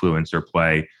an influencer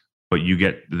play. But you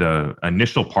get the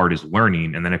initial part is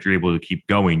learning. And then if you're able to keep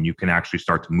going, you can actually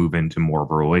start to move into more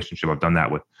of a relationship. I've done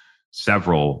that with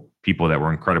several people that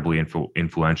were incredibly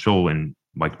influential in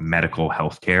like medical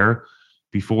healthcare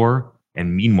before.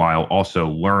 And meanwhile, also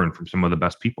learn from some of the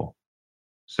best people.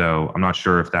 So I'm not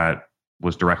sure if that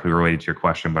was directly related to your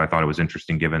question, but I thought it was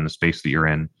interesting given the space that you're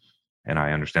in. And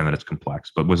I understand that it's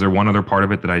complex. But was there one other part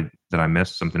of it that I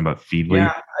missed? Something about Feedly?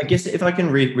 Yeah, I guess if I can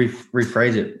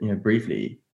rephrase it,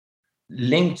 briefly,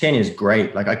 LinkedIn is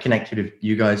great. Like I connected with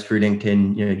you guys through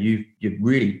LinkedIn. You've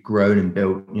really grown and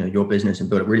built, your business and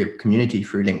built a really community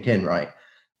through LinkedIn, right?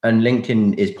 And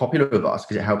LinkedIn is popular with us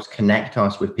because it helps connect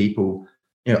us with people,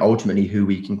 ultimately who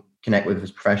we can connect with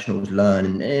as professionals, learn,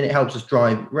 and it helps us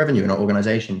drive revenue in our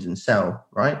organizations and sell,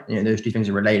 right? Those two things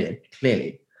are related,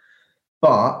 clearly.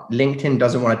 But LinkedIn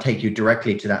doesn't want to take you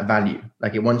directly to that value.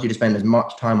 Like it wants you to spend as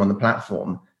much time on the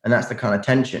platform. And that's the kind of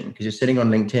tension, because you're sitting on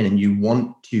LinkedIn and you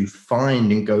want to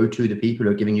find and go to the people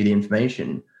who are giving you the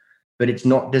information, but it's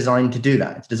not designed to do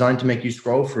that. It's designed to make you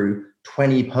scroll through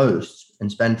 20 posts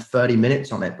and spend 30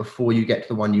 minutes on it before you get to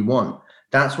the one you want.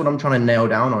 That's what I'm trying to nail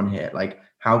down on here. Like,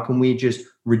 how can we just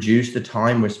reduce the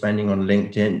time we're spending on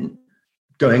LinkedIn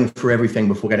going through everything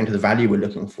before getting to the value we're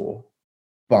looking for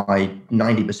by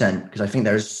 90%? Because I think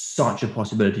there's such a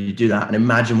possibility to do that. And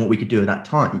imagine what we could do at that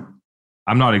time.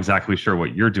 I'm not exactly sure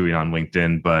what you're doing on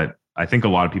LinkedIn, but I think a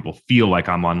lot of people feel like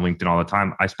I'm on LinkedIn all the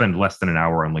time. I spend less than an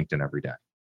hour on LinkedIn every day,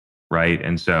 right?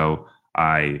 And so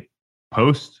I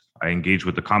post, I engage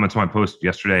with the comments on my post.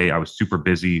 Yesterday, I was super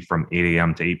busy from 8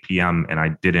 a.m. to 8 p.m. and I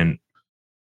didn't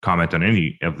comment on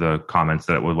any of the comments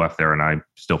that were left there, and I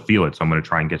still feel it. So I'm going to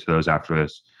try and get to those after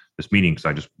this meeting because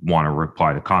I just want to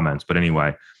reply to comments. But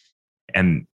anyway,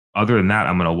 and other than that,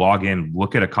 I'm going to log in,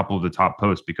 look at a couple of the top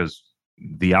posts because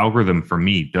the algorithm for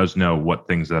me does know what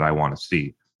things that I want to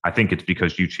see. I think it's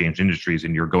because you change industries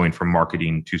and you're going from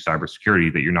marketing to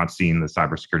cybersecurity that you're not seeing the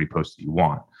cybersecurity posts that you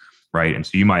want, right? And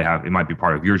so it might be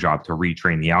part of your job to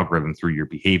retrain the algorithm through your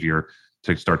behavior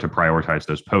to start to prioritize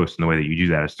those posts. And the way that you do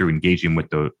that is through engaging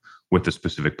with the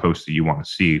specific posts that you want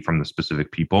to see from the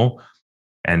specific people.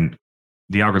 And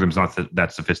the algorithm's not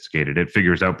that sophisticated. It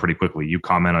figures out pretty quickly. You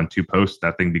comment on 2 posts,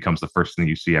 that thing becomes the first thing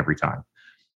you see every time.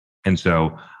 And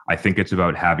so I think it's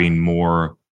about having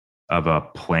more of a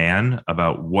plan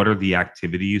about what are the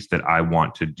activities that I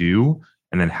want to do,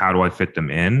 and then how do I fit them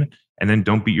in? And then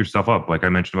don't beat yourself up. Like I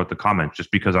mentioned about the comments,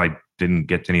 just because I didn't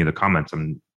get to any of the comments,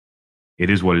 it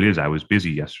is what it is. I was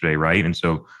busy yesterday, right? And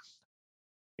so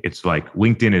it's like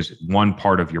LinkedIn is one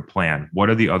part of your plan. What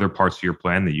are the other parts of your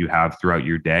plan that you have throughout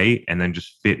your day? And then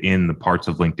just fit in the parts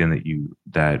of LinkedIn that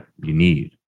you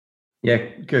need. Yeah,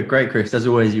 good, great, Chris. As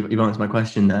always, you've answered my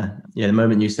question there. Yeah, the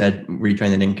moment you said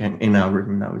retrain the in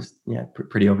algorithm, that was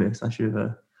pretty obvious. I should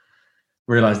have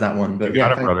realized that one. But you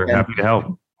got it, brother. Happy to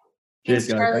help. Cheers,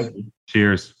 guys. Charlie. Thank you.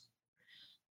 Cheers.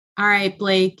 All right,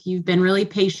 Blake, you've been really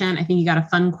patient. I think you got a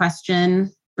fun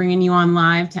question bringing you on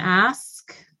live to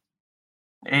ask.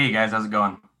 Hey guys, how's it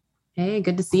going? Hey,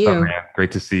 good to see you. Man?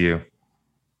 Great to see you.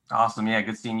 Awesome. Yeah,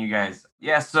 good seeing you guys.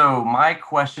 Yeah, so my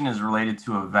question is related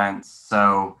to events.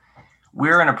 So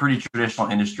we're in a pretty traditional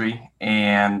industry,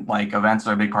 and like events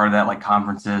are a big part of that, like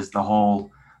conferences, the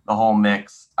whole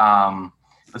mix.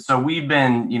 So we've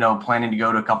been, planning to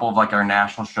go to a couple of like our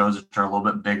national shows, which are a little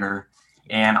bit bigger.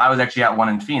 And I was actually at one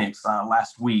in Phoenix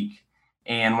last week.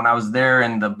 And when I was there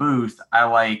in the booth,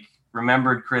 I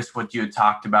remembered, Chris, what you had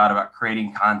talked about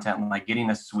creating content and like getting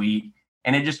a suite.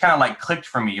 And it just kind of like clicked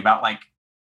for me about like,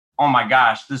 oh my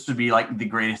gosh, this would be like the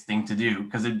greatest thing to do.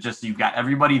 Cause you've got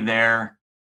everybody there.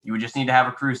 You would just need to have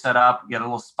a crew set up, get a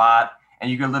little spot,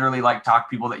 and you could literally like talk to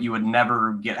people that you would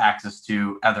never get access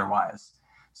to otherwise.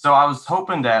 So I was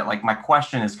hoping that like my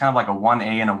question is kind of like a 1A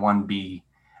and a 1B.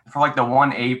 For like the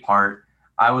 1A part,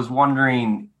 I was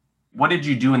wondering, what did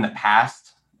you do in the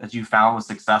past that you found was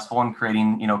successful in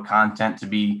creating, content to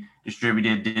be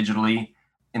distributed digitally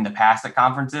in the past at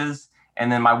conferences?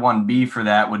 And then my 1B for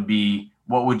that would be,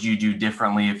 what would you do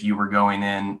differently if you were going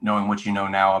in knowing what you know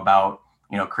now about,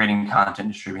 creating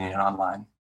content, distributing it online?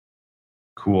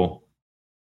 Cool.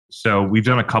 So we've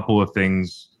done a couple of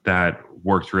things that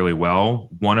worked really well.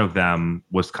 One of them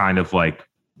was kind of like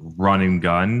run and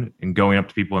gun and going up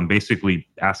to people and basically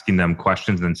asking them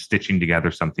questions and then stitching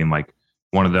together something. Like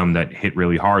one of them that hit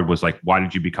really hard was like, why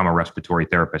did you become a respiratory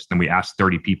therapist? And we asked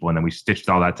 30 people and then we stitched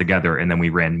all that together. And then we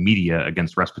ran media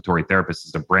against respiratory therapists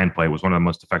as a brand play. It was one of the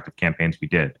most effective campaigns we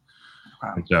did.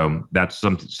 Wow. And so that's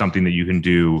something that you can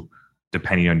do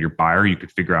depending on your buyer. You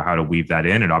could figure out how to weave that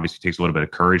in. It obviously takes a little bit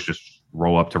of courage. Just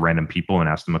roll up to random people and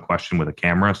ask them a question with a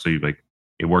camera. So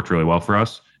it worked really well for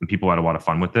us and people had a lot of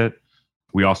fun with it.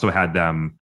 We also had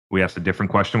we asked a different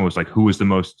question. It was like, who was the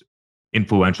most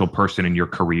influential person in your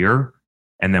career?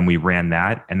 And then we ran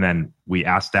that. And then we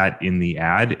asked that in the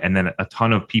ad. And then a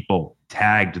ton of people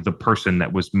tagged the person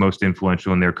that was most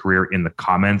influential in their career in the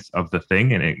comments of the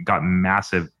thing. And it got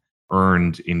massive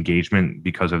earned engagement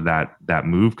because of that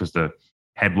move. Because the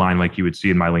headline, like you would see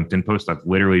in my LinkedIn post, I've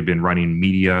literally been running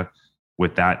media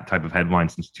with that type of headline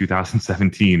since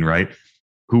 2017, right?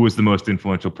 Who was the most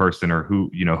influential person, or who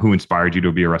inspired you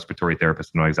to be a respiratory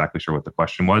therapist? I'm not exactly sure what the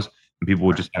question was. And people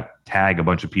would just tag a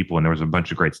bunch of people, and there was a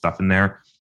bunch of great stuff in there.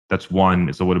 That's one.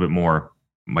 It's a little bit more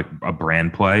like a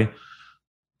brand play.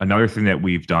 Another thing that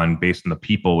we've done based on the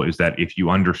people is that if you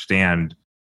understand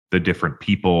the different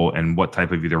people and what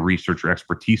type of either research or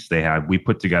expertise they had, we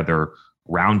put together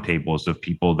roundtables of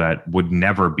people that would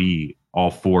never be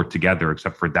all four together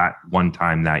except for that one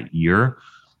time that year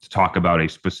to talk about a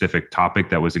specific topic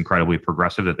that was incredibly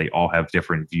progressive that they all have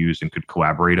different views and could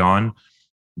collaborate on.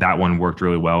 That one worked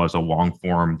really well as a long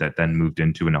form that then moved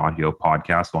into an audio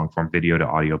podcast, long form video to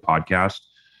audio podcast.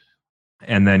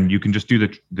 And then you can just do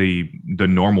the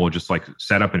normal, just like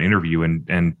set up an interview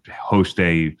and host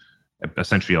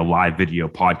essentially a live video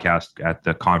podcast at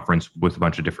the conference with a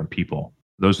bunch of different people.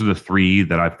 Those are the three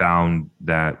that I found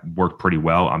that worked pretty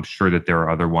well. I'm sure that there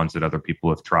are other ones that other people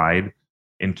have tried.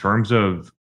 In terms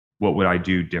of what would I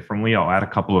do differently, I'll add a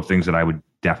couple of things that I would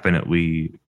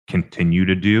definitely continue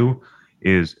to do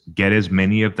is get as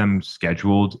many of them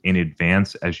scheduled in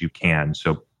advance as you can.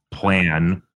 So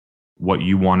plan what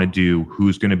you want to do,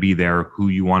 who's going to be there, who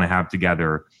you want to have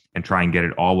together, and try and get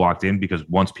it all locked in, because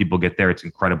once people get there, it's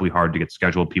incredibly hard to get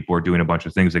scheduled. People are doing a bunch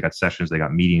of things. They got sessions, they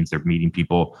got meetings, they're meeting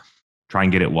people. Try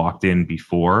and get it locked in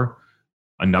before.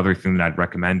 Another thing that I'd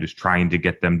recommend is trying to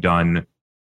get them done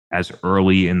as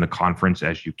early in the conference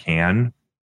as you can.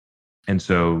 And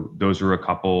so those are a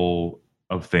couple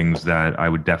of things that I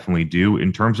would definitely do.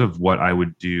 In terms of what I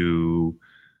would do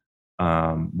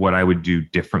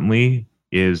differently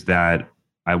is that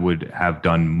I would have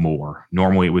done more.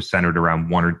 Normally it was centered around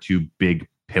one or two big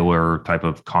pillar type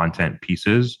of content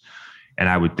pieces. And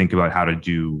I would think about how to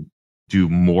do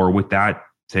more with that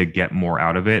to get more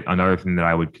out of it. Another thing that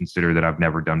I would consider that I've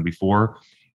never done before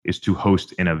is to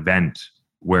host an event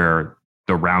where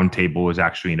the roundtable is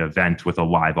actually an event with a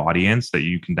live audience that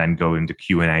you can then go into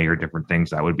Q&A or different things,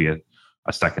 that would be a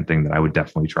second thing that I would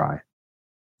definitely try.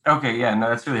 Okay, yeah, no,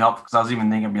 that's really helpful because I was even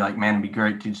thinking it'd be like, man, it'd be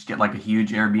great to just get like a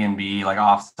huge Airbnb like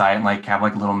offsite and like have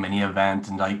like a little mini event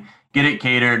and like get it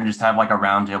catered and just have like a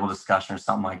roundtable discussion or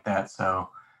something like that. So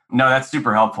no, that's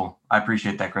super helpful. I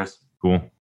appreciate that, Chris. Cool.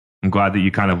 I'm glad that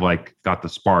you kind of like got the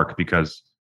spark, because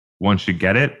once you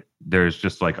get it, there's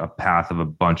just like a path of a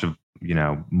bunch of, you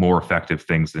know, more effective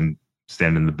things than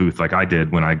stand in the booth like I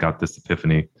did when I got this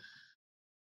epiphany.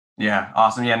 Yeah,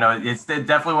 awesome. Yeah, no, it's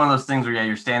definitely one of those things where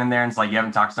you're standing there and it's like you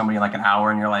haven't talked to somebody in like an hour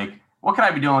and you're like, what can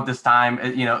I be doing with this time,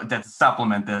 you know, to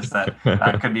supplement this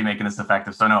that could be making this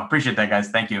effective. So no, appreciate that, guys.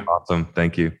 Thank you. Awesome.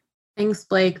 Thank you. Thanks,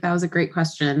 Blake. That was a great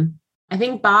question. I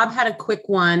think Bob had a quick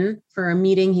one for a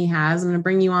meeting he has. I'm going to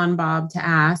bring you on, Bob, to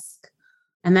ask.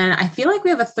 And then I feel like we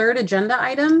have a third agenda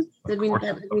item that we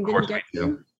didn't get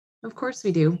to. Of course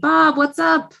we do. Bob, what's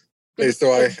up? Good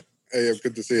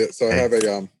to see it. So I have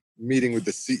a meeting with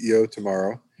the CEO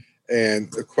tomorrow,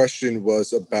 and the question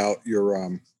was about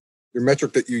your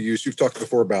metric that you use. You've talked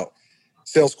before about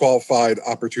sales qualified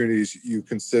opportunities. You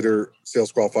consider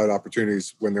sales qualified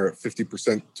opportunities when they're at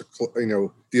 50%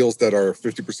 to deals that are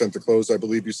 50% to close, I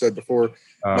believe you said before.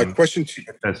 My question to you,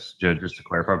 that's just to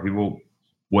clarify, people,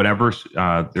 whatever,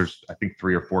 there's I think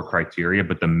 3 or 4 criteria,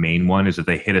 but the main one is that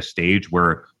they hit a stage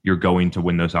where you're going to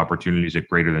win those opportunities at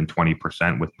greater than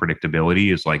 20% with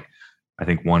predictability is like, I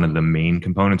think one of the main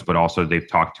components, but also they've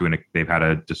talked to they've had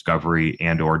a discovery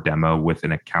and or demo with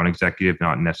an account executive,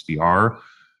 not an SDR,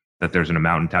 that there's an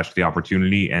amount attached to the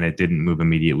opportunity and it didn't move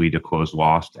immediately to close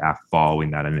lost after following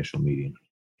that initial meeting.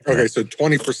 Okay, so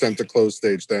 20% to close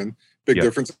stage then, big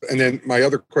difference. And then my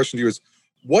other question to you is,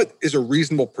 what is a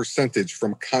reasonable percentage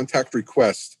from contact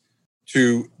request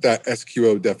to that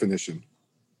SQO definition?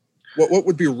 What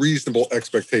would be a reasonable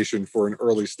expectation for an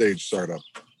early stage startup?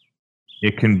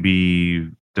 It can be,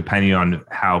 depending on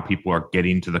how people are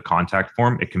getting to the contact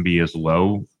form, it can be as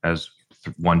low as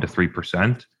 1 to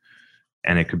 3%,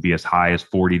 and it could be as high as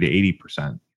 40 to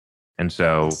 80%. And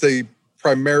so, say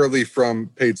primarily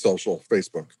from paid social,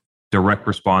 Facebook. Direct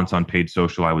response on paid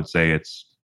social, I would say it's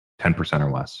 10% or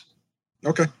less.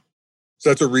 Okay. So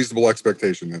that's a reasonable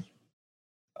expectation then.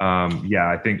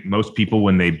 Yeah, I think most people,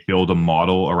 when they build a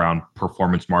model around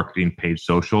performance marketing, paid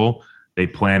social, they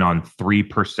plan on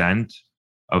 3%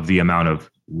 of the amount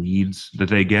of leads that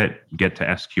they get to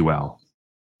SQL,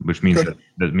 which means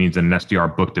that means an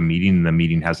SDR booked a meeting and the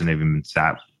meeting hasn't even been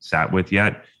sat with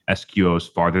yet. SQO is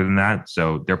farther than that.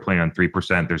 So they're planning on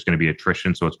 3%. There's going to be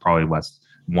attrition. So it's probably less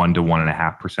 1 to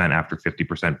 1.5% after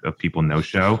 50% of people no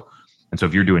show. And so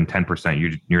if you're doing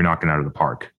 10%, you're knocking out of the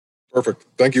park. Perfect.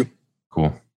 Thank you.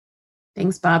 Cool.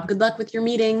 Thanks, Bob. Good luck with your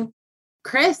meeting.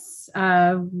 Chris,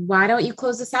 why don't you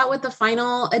close us out with the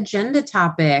final agenda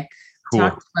topic? Cool.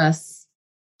 Talk to us.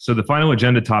 So the final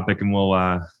agenda topic, and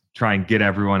we'll try and get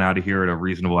everyone out of here at a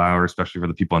reasonable hour, especially for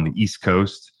the people on the East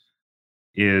Coast,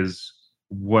 is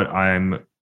what I'm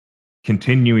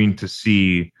continuing to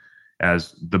see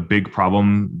as the big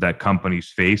problem that companies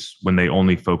face when they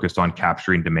only focus on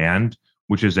capturing demand,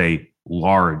 which is a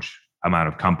large amount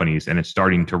of companies. And it's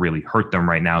starting to really hurt them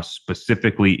right now,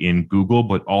 specifically in Google,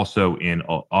 but also in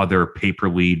other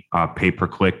pay-per-lead,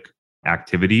 pay-per-click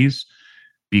activities,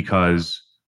 because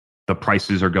the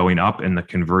prices are going up and the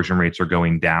conversion rates are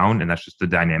going down. And that's just the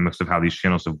dynamics of how these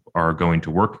channels are going to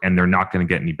work, and they're not going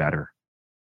to get any better.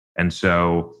 And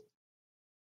so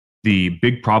the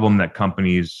big problem that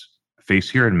companies face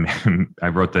here, and I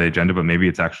wrote the agenda, but maybe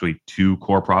it's actually 2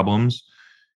 core problems.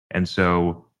 And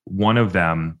so one of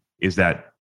them is that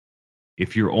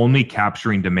if you're only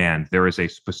capturing demand, there is a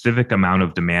specific amount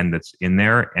of demand that's in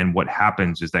there. And what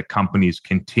happens is that companies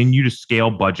continue to scale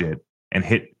budget and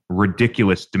hit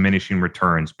ridiculous diminishing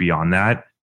returns beyond that,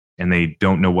 and they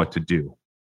don't know what to do.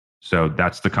 So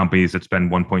that's the companies that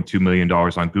spend $1.2 million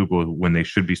on Google when they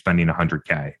should be spending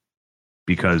 $100K,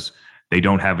 because they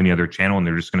don't have any other channel and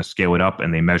they're just going to scale it up,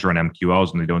 and they measure on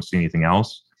MQLs and they don't see anything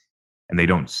else. And they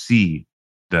don't see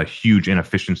the huge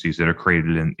inefficiencies that are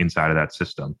created inside of that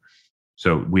system.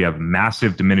 So we have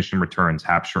massive diminishing returns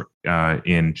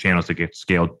in channels that get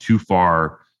scaled too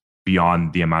far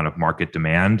beyond the amount of market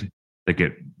demand, that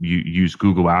use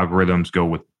Google algorithms, go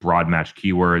with broad match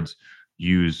keywords,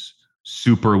 use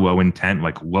super low intent,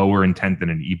 like lower intent than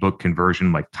an ebook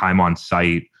conversion, like time on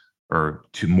site, or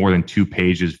more than 2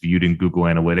 pages viewed in Google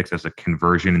Analytics as a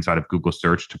conversion inside of Google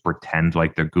search to pretend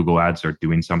like their Google ads are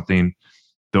doing something.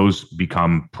 Those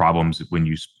become problems when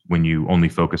you only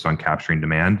focus on capturing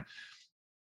demand.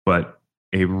 But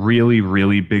a really,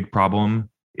 really big problem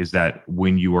is that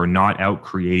when you are not out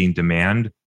creating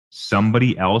demand,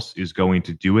 somebody else is going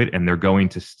to do it, and they're going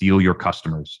to steal your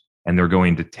customers, and they're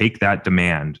going to take that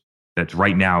demand that's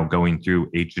right now going through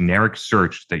a generic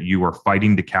search that you are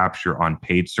fighting to capture on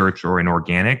paid search or in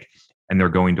organic, and they're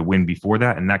going to win before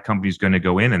that. And that company's going to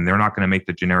go in and they're not going to make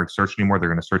the generic search anymore. They're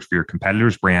going to search for your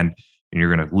competitor's brand, and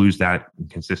you're going to lose that and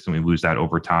consistently lose that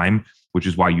over time, which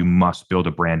is why you must build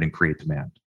a brand and create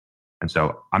demand. And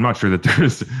so I'm not sure that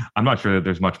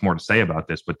there's much more to say about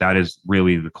this, but that is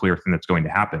really the clear thing that's going to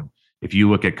happen. If you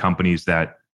look at companies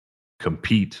that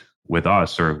compete with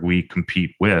us, or we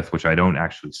compete with, which I don't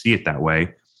actually see it that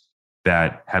way,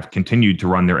 that have continued to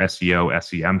run their SEO,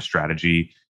 SEM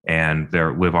strategy and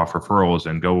their live off referrals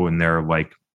and go in there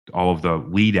like all of the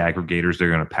lead aggregators, they're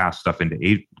going to pass stuff into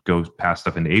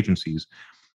agencies.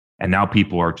 And now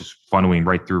people are just funneling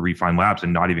right through Refine Labs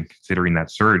and not even considering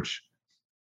that search.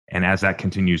 And as that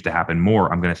continues to happen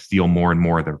more, I'm going to steal more and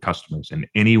more of their customers. And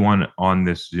anyone on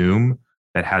this Zoom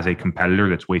that has a competitor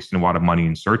that's wasting a lot of money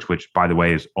in search, which by the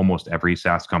way is almost every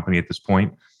SaaS company at this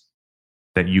point,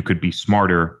 that you could be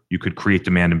smarter, you could create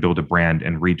demand and build a brand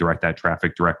and redirect that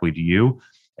traffic directly to you.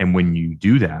 And when you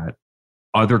do that,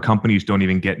 other companies don't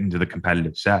even get into the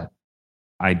competitive set.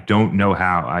 I don't know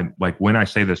how. When I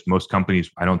say this, most companies,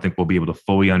 I don't think will be able to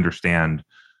fully understand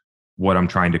what I'm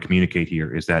trying to communicate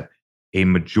here, is that a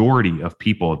majority of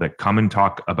people that come and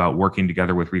talk about working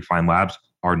together with Refine Labs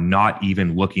are not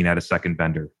even looking at a second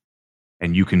vendor.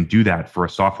 And you can do that for a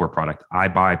software product. I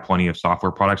buy plenty of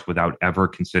software products without ever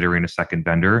considering a second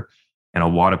vendor. And a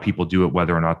lot of people do it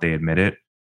whether or not they admit it.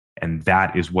 And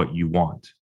that is what you want.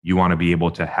 You want to be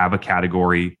able to have a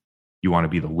category. You want to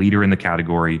be the leader in the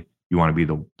category. You want to be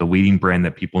the leading brand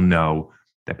that people know,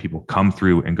 that people come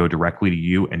through and go directly to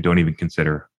you and don't even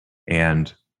consider.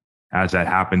 And as that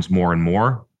happens more and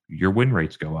more, your win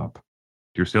rates go up.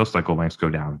 Your sales cycle lengths go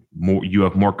down. You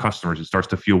have more customers. It starts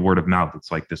to feel word of mouth.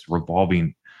 It's like this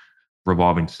revolving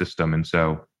system. And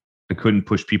so I couldn't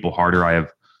push people harder.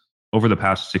 Over the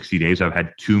past 60 days, I've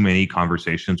had too many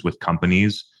conversations with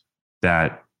companies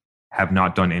that have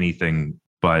not done anything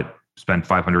but spend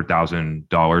 $500,000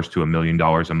 to $1 million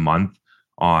a month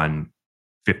on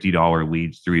 $50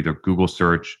 leads through either Google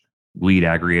search, lead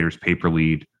aggregators,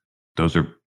 pay-per-lead. Those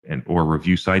are or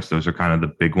review sites. Those are kind of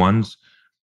the big ones.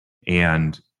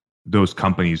 And those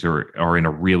companies are in a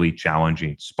really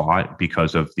challenging spot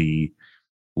because of the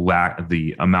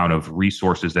amount of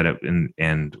resources that have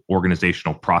and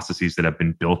organizational processes that have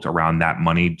been built around that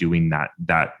money, doing that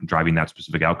driving that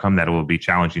specific outcome, that it will be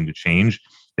challenging to change.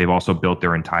 They've also built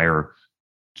their entire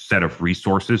set of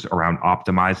resources around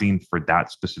optimizing for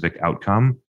that specific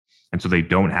outcome. And so they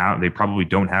probably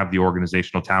don't have the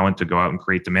organizational talent to go out and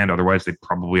create demand. Otherwise, they'd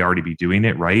probably already be doing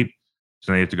it, right?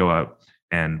 So they have to go out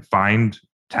and find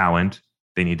talent.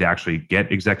 They need to actually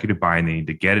get executive buy-in. They need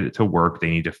to get it to work. They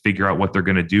need to figure out what they're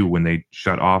going to do when they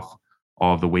shut off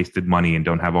all of the wasted money and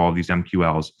don't have all of these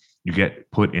MQLs. You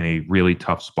get put in a really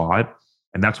tough spot.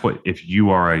 And that's what, if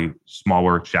you are a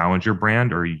smaller challenger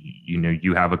brand, or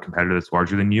you have a competitor that's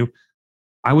larger than you,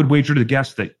 I would wager to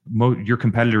guess that your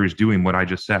competitor is doing what I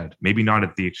just said. Maybe not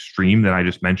at the extreme that I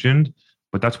just mentioned,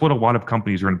 but that's what a lot of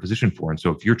companies are in a position for. And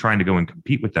so if you're trying to go and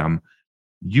compete with them,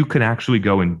 you can actually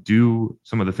go and do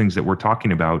some of the things that we're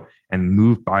talking about and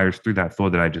move buyers through that flow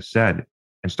that I just said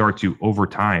and start to, over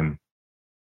time,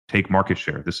 take market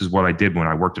share. This is what I did when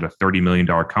I worked at a $30 million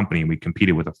company and we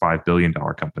competed with a $5 billion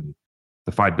company.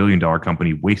 The $5 billion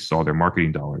company wastes all their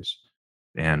marketing dollars.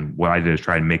 And what I did is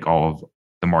try and make all of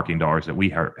the marketing dollars that we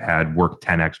had work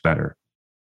 10x better.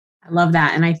 I love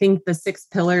that. And I think the 6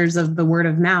 pillars of the word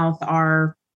of mouth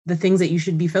are the things that you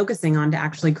should be focusing on to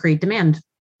actually create demand.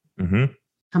 Mm-hmm.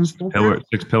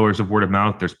 6 pillars of word of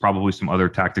mouth. There's probably some other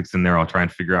tactics in there. I'll try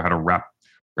and figure out how to wrap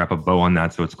a bow on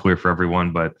that so it's clear for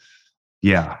everyone. But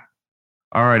yeah.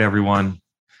 All right, everyone.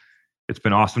 It's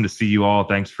been awesome to see you all.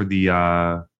 Thanks for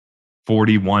the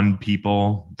 41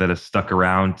 people that have stuck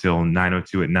around till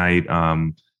 9:02 at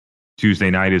night.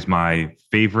 Tuesday night is my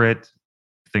favorite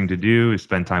thing to do, is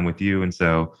spend time with you. And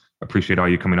so appreciate all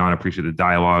you coming on. Appreciate the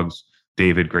dialogues.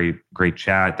 David, great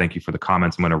chat. Thank you for the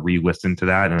comments. I'm going to re-listen to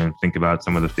that and think about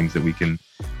some of the things that we can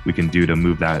do to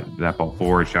move that ball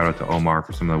forward. Shout out to Omar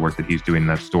for some of the work that he's doing in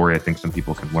that story. I think some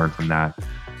people can learn from that.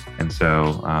 And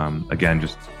so, again,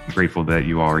 just grateful that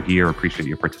you all are here. Appreciate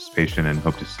your participation and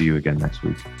hope to see you again next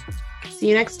week. See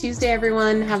you next Tuesday,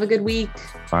 everyone. Have a good week.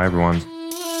 Bye, everyone.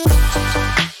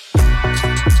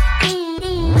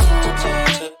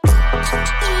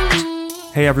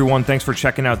 Hey, everyone. Thanks for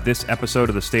checking out this episode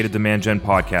of the State of Demand Gen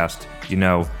podcast.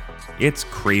 It's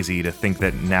crazy to think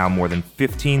that now more than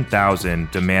 15,000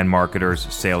 demand marketers,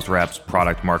 sales reps,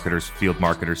 product marketers, field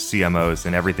marketers, CMOs,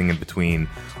 and everything in between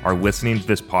are listening to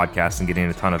this podcast and getting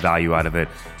a ton of value out of it.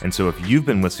 And so if you've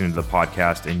been listening to the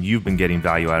podcast and you've been getting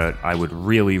value out of it, I would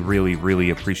really, really,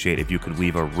 really appreciate if you could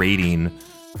leave a rating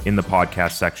in the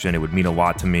podcast section. It would mean a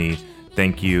lot to me.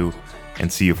 Thank you,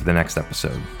 and see you for the next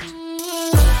episode.